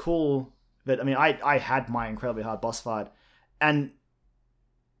think it's cool that, I mean, I had my incredibly hard boss fight, and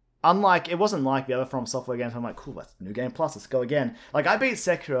unlike, it wasn't like the other From Software games, I'm like, cool, that's New Game Plus, let's go again. Like, I beat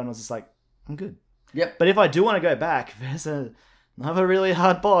Sekiro, and I was just like, I'm good. Yep. But if I do want to go back, there's another really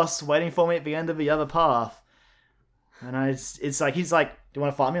hard boss waiting for me at the end of the other path. And it's like, he's like, do you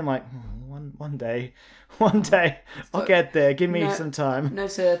want to fight me? I'm like, one day, I'll get there. Give me some time. No,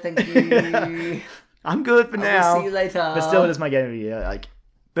 sir, thank you. I'm good for now. See you later. But still, it is my game of the year. Like,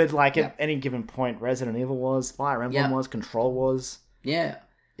 but like at any given point, Resident Evil was, Fire Emblem was, Control was. Yeah.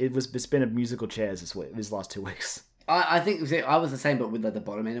 It's been a musical chairs these last 2 weeks. I think I was the same, but with like the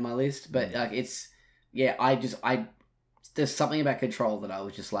bottom end of my list. But like there's something about Control that I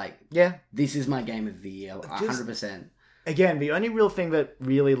was just like, yeah, this is my game of the year, 100%. Again, the only real thing that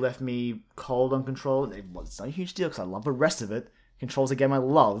really left me cold on Control, it's not a huge deal because I love the rest of it. Control's a game I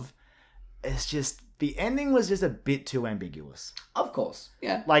love. It's just, the ending was just a bit too ambiguous. Of course,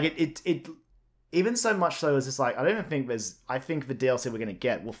 yeah. Like, it even so much so, it's just like, I think the DLC we're going to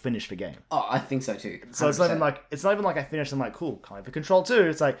get will finish the game. Oh, I think so too. 100%. So it's not even like I finished, I'm like, cool, can't wait for Control 2.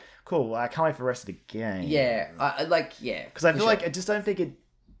 It's like, cool, well, I can't wait for the rest of the game. Yeah, Because I feel like, I just don't think it,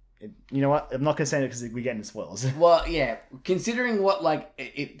 you know what, I'm not going to say it because we get into spoilers. Well, yeah, considering what, like,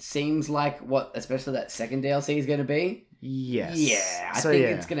 it seems like what, especially that second DLC is going to be. Yes. Yeah, I think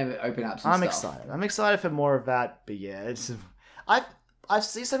it's going to open up some stuff. I'm excited for more of that, but yeah, I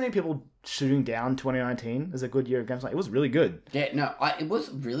see so many people shooting down 2019 as a good year of games. Like, it was really good. Yeah, no, it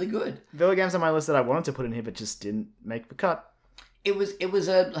was really good. There were games on my list that I wanted to put in here, but just didn't make the cut. It was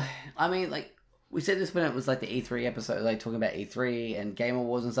I mean, like, we said this when it was like the E3 episode, like talking about E3 and Game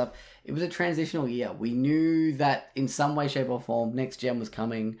Awards and stuff. It was a transitional year. We knew that in some way, shape, or form, next gen was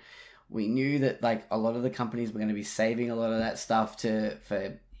coming. We knew that like a lot of the companies were going to be saving a lot of that stuff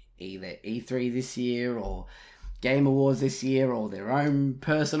for either E3 this year or Game Awards this year or their own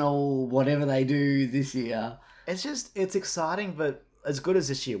personal whatever they do this year. It's exciting, but as good as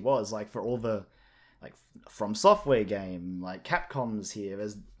this year was, like, for all the like From Software game, like Capcom's here,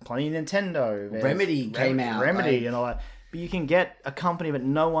 there's plenty of Nintendo, Remedy came out, Remedy and all that. But you can get a company that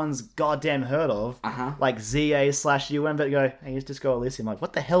no one's goddamn heard of, like ZA/UM, but go, hey, here's Disco Elysium. Like,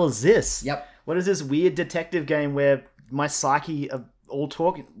 what the hell is this? Yep. What is this weird detective game where my psyche are all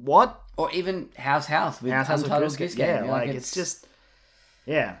talking? What? Or even House with House Untitled Goose Game. Yeah, like it's just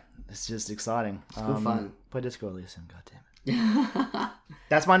exciting. It's good fun. Play Disco Elysium, goddammit.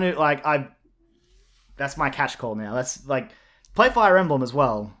 That's my new, that's my catch call now. That's like, play Fire Emblem as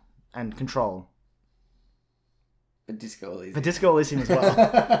well, and Control. But Disco Elysium. But Disco Elysium as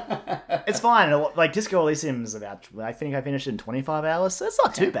well. It's fine. Like, Disco Elysium is about, I think I finished it in 25 hours, so it's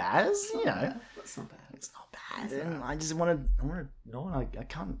not too bad. It's, you know. It's not bad. It's not bad. And I just want to know, I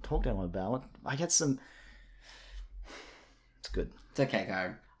can't talk to anyone about it. I get some, it's good. It's okay,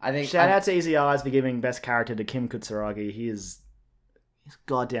 Karen. I think Shout out to Easy Eyes for giving best character to Kim Kutsuragi. He's a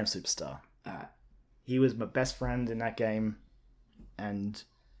goddamn superstar. Alright. He was my best friend in that game, and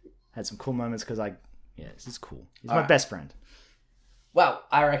had some cool moments because this is cool. He's my best friend. Well,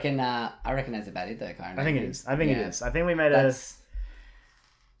 I reckon that's about it though, Karen. I think it is. I think it is. I think we made a...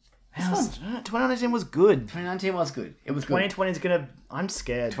 2019 was good. 2019 was good. It was good. 2020 is gonna... I'm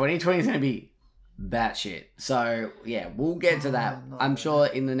scared. 2020 is gonna be batshit. So yeah, we'll get to that. I'm sure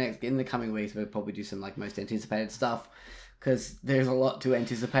in the coming weeks we'll probably do some like most anticipated stuff because there's a lot to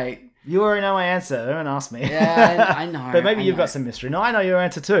anticipate. You already know my answer. Don't ask me. Yeah, I know. But maybe you've got some mystery. No, I know your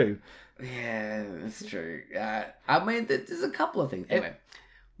answer too. Yeah, that's true. I mean, there's a couple of things. Anyway,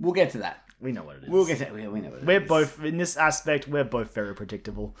 we'll get to that. We know what it is. We'll get to that. We know what it is. We're both, in this aspect, we're both very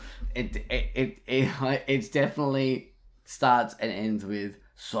predictable. It definitely starts and ends with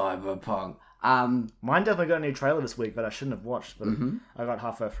Cyberpunk. Mine definitely got a new trailer this week that I shouldn't have watched, but I got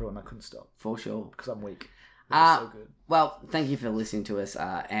halfway through and I couldn't stop. For sure. Because I'm weak. So good. Well, thank you for listening to us,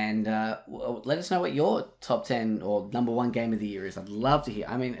 and let us know what your top 10 or number 1 game of the year is. I'd love to hear.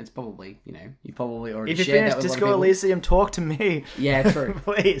 I mean, it's probably, you probably already If you shared finish that with a lot of Disco people. Elysium, talk to me. Yeah, true.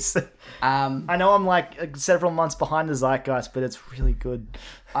 Please. I know I'm like several months behind the zeitgeist, but it's really good.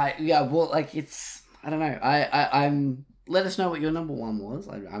 I don't know. I'm. Let us know what your number 1 was.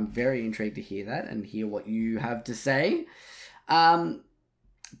 I'm very intrigued to hear that and hear what you have to say.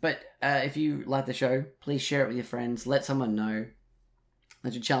 But if you like the show, please share it with your friends. Let someone know.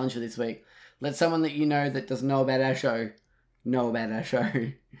 That's your challenge for this week. Let someone that you know that doesn't know about our show know about our show.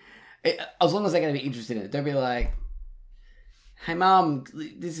 As long as they're going to be interested in it. Don't be like, hey, Mum,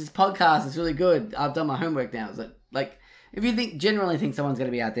 this is podcast. It's really good. I've done my homework now. So, like, if you genuinely think someone's going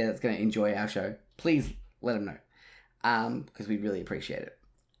to be out there that's going to enjoy our show, please let them know. Because we really appreciate it.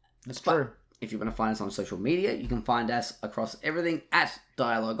 That's true. If you want to find us on social media, you can find us across everything at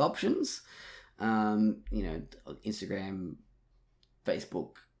Dialogue Options. Instagram, Facebook,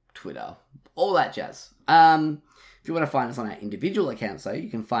 Twitter, all that jazz. If you want to find us on our individual accounts, though, you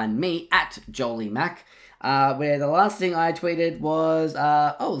can find me at Jolie Mac, where the last thing I tweeted was, it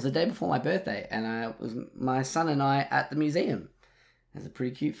was the day before my birthday, and it was my son and I at the museum. There's a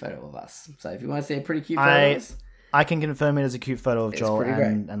pretty cute photo of us. So if you want to see a pretty cute photo of us... I can confirm it as a cute photo of Joel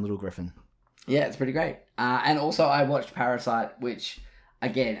and Little Griffin. Yeah, it's pretty great. And also I watched Parasite, which,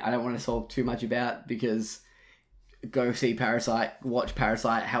 again, I don't want to talk too much about because go see Parasite, watch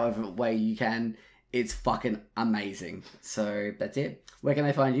Parasite however way you can. It's fucking amazing. So that's it. Where can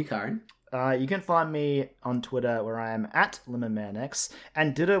they find you, Karen? You can find me on Twitter where I am at LemonManX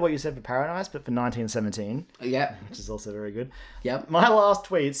and ditto what you said for Paradise, but for 1917. Yep. Which is also very good. Yep. My last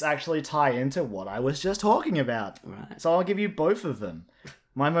tweets actually tie into what I was just talking about. Right. So I'll give you both of them.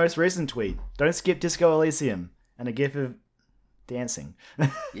 My most recent tweet, don't skip Disco Elysium, and a gif of dancing.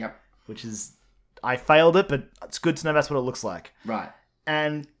 Yep. Which is, I failed it, but it's good to know that's what it looks like. Right.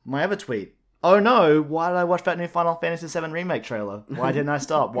 And my other tweet, oh no, why did I watch that new Final Fantasy VII Remake trailer? Why didn't I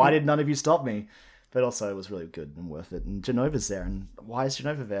stop? Why did none of you stop me? But also, it was really good and worth it. And Genova's there, and why is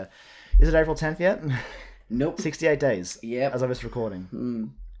Genova there? Is it April 10th yet? Nope. 68 days. Yep. As of this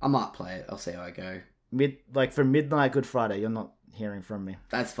recording. I might play it. I'll see how I go. For midnight Good Friday, you're not hearing from me.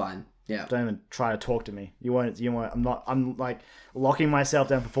 That's fine. Yeah. Don't even try to talk to me. You won't. I'm like locking myself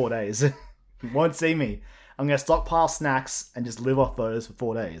down for 4 days. You won't see me. I'm going to stockpile snacks and just live off those for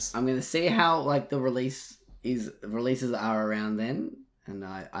 4 days. I'm going to see how the releases are around then, and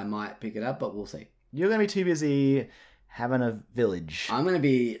I might pick it up, but we'll see. You're going to be too busy having a village. I'm going to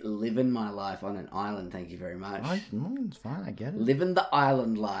be living my life on an island, thank you very much. It's fine, I get it. Living the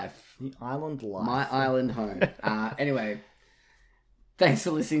island life. The island life. My island home. Anyway, thanks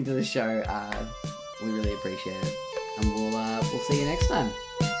for listening to the show. We really appreciate it. And we'll see you next time.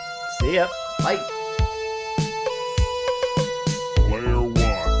 See ya. Bye. Player 1.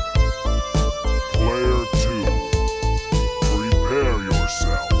 Player 2. Prepare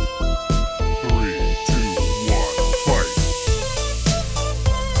yourself. 3, 2, 1, fight.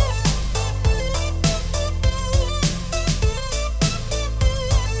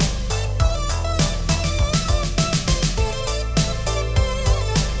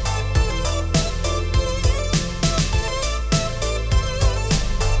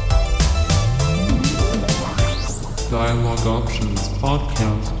 Dialogue Options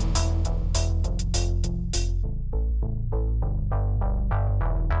Podcast.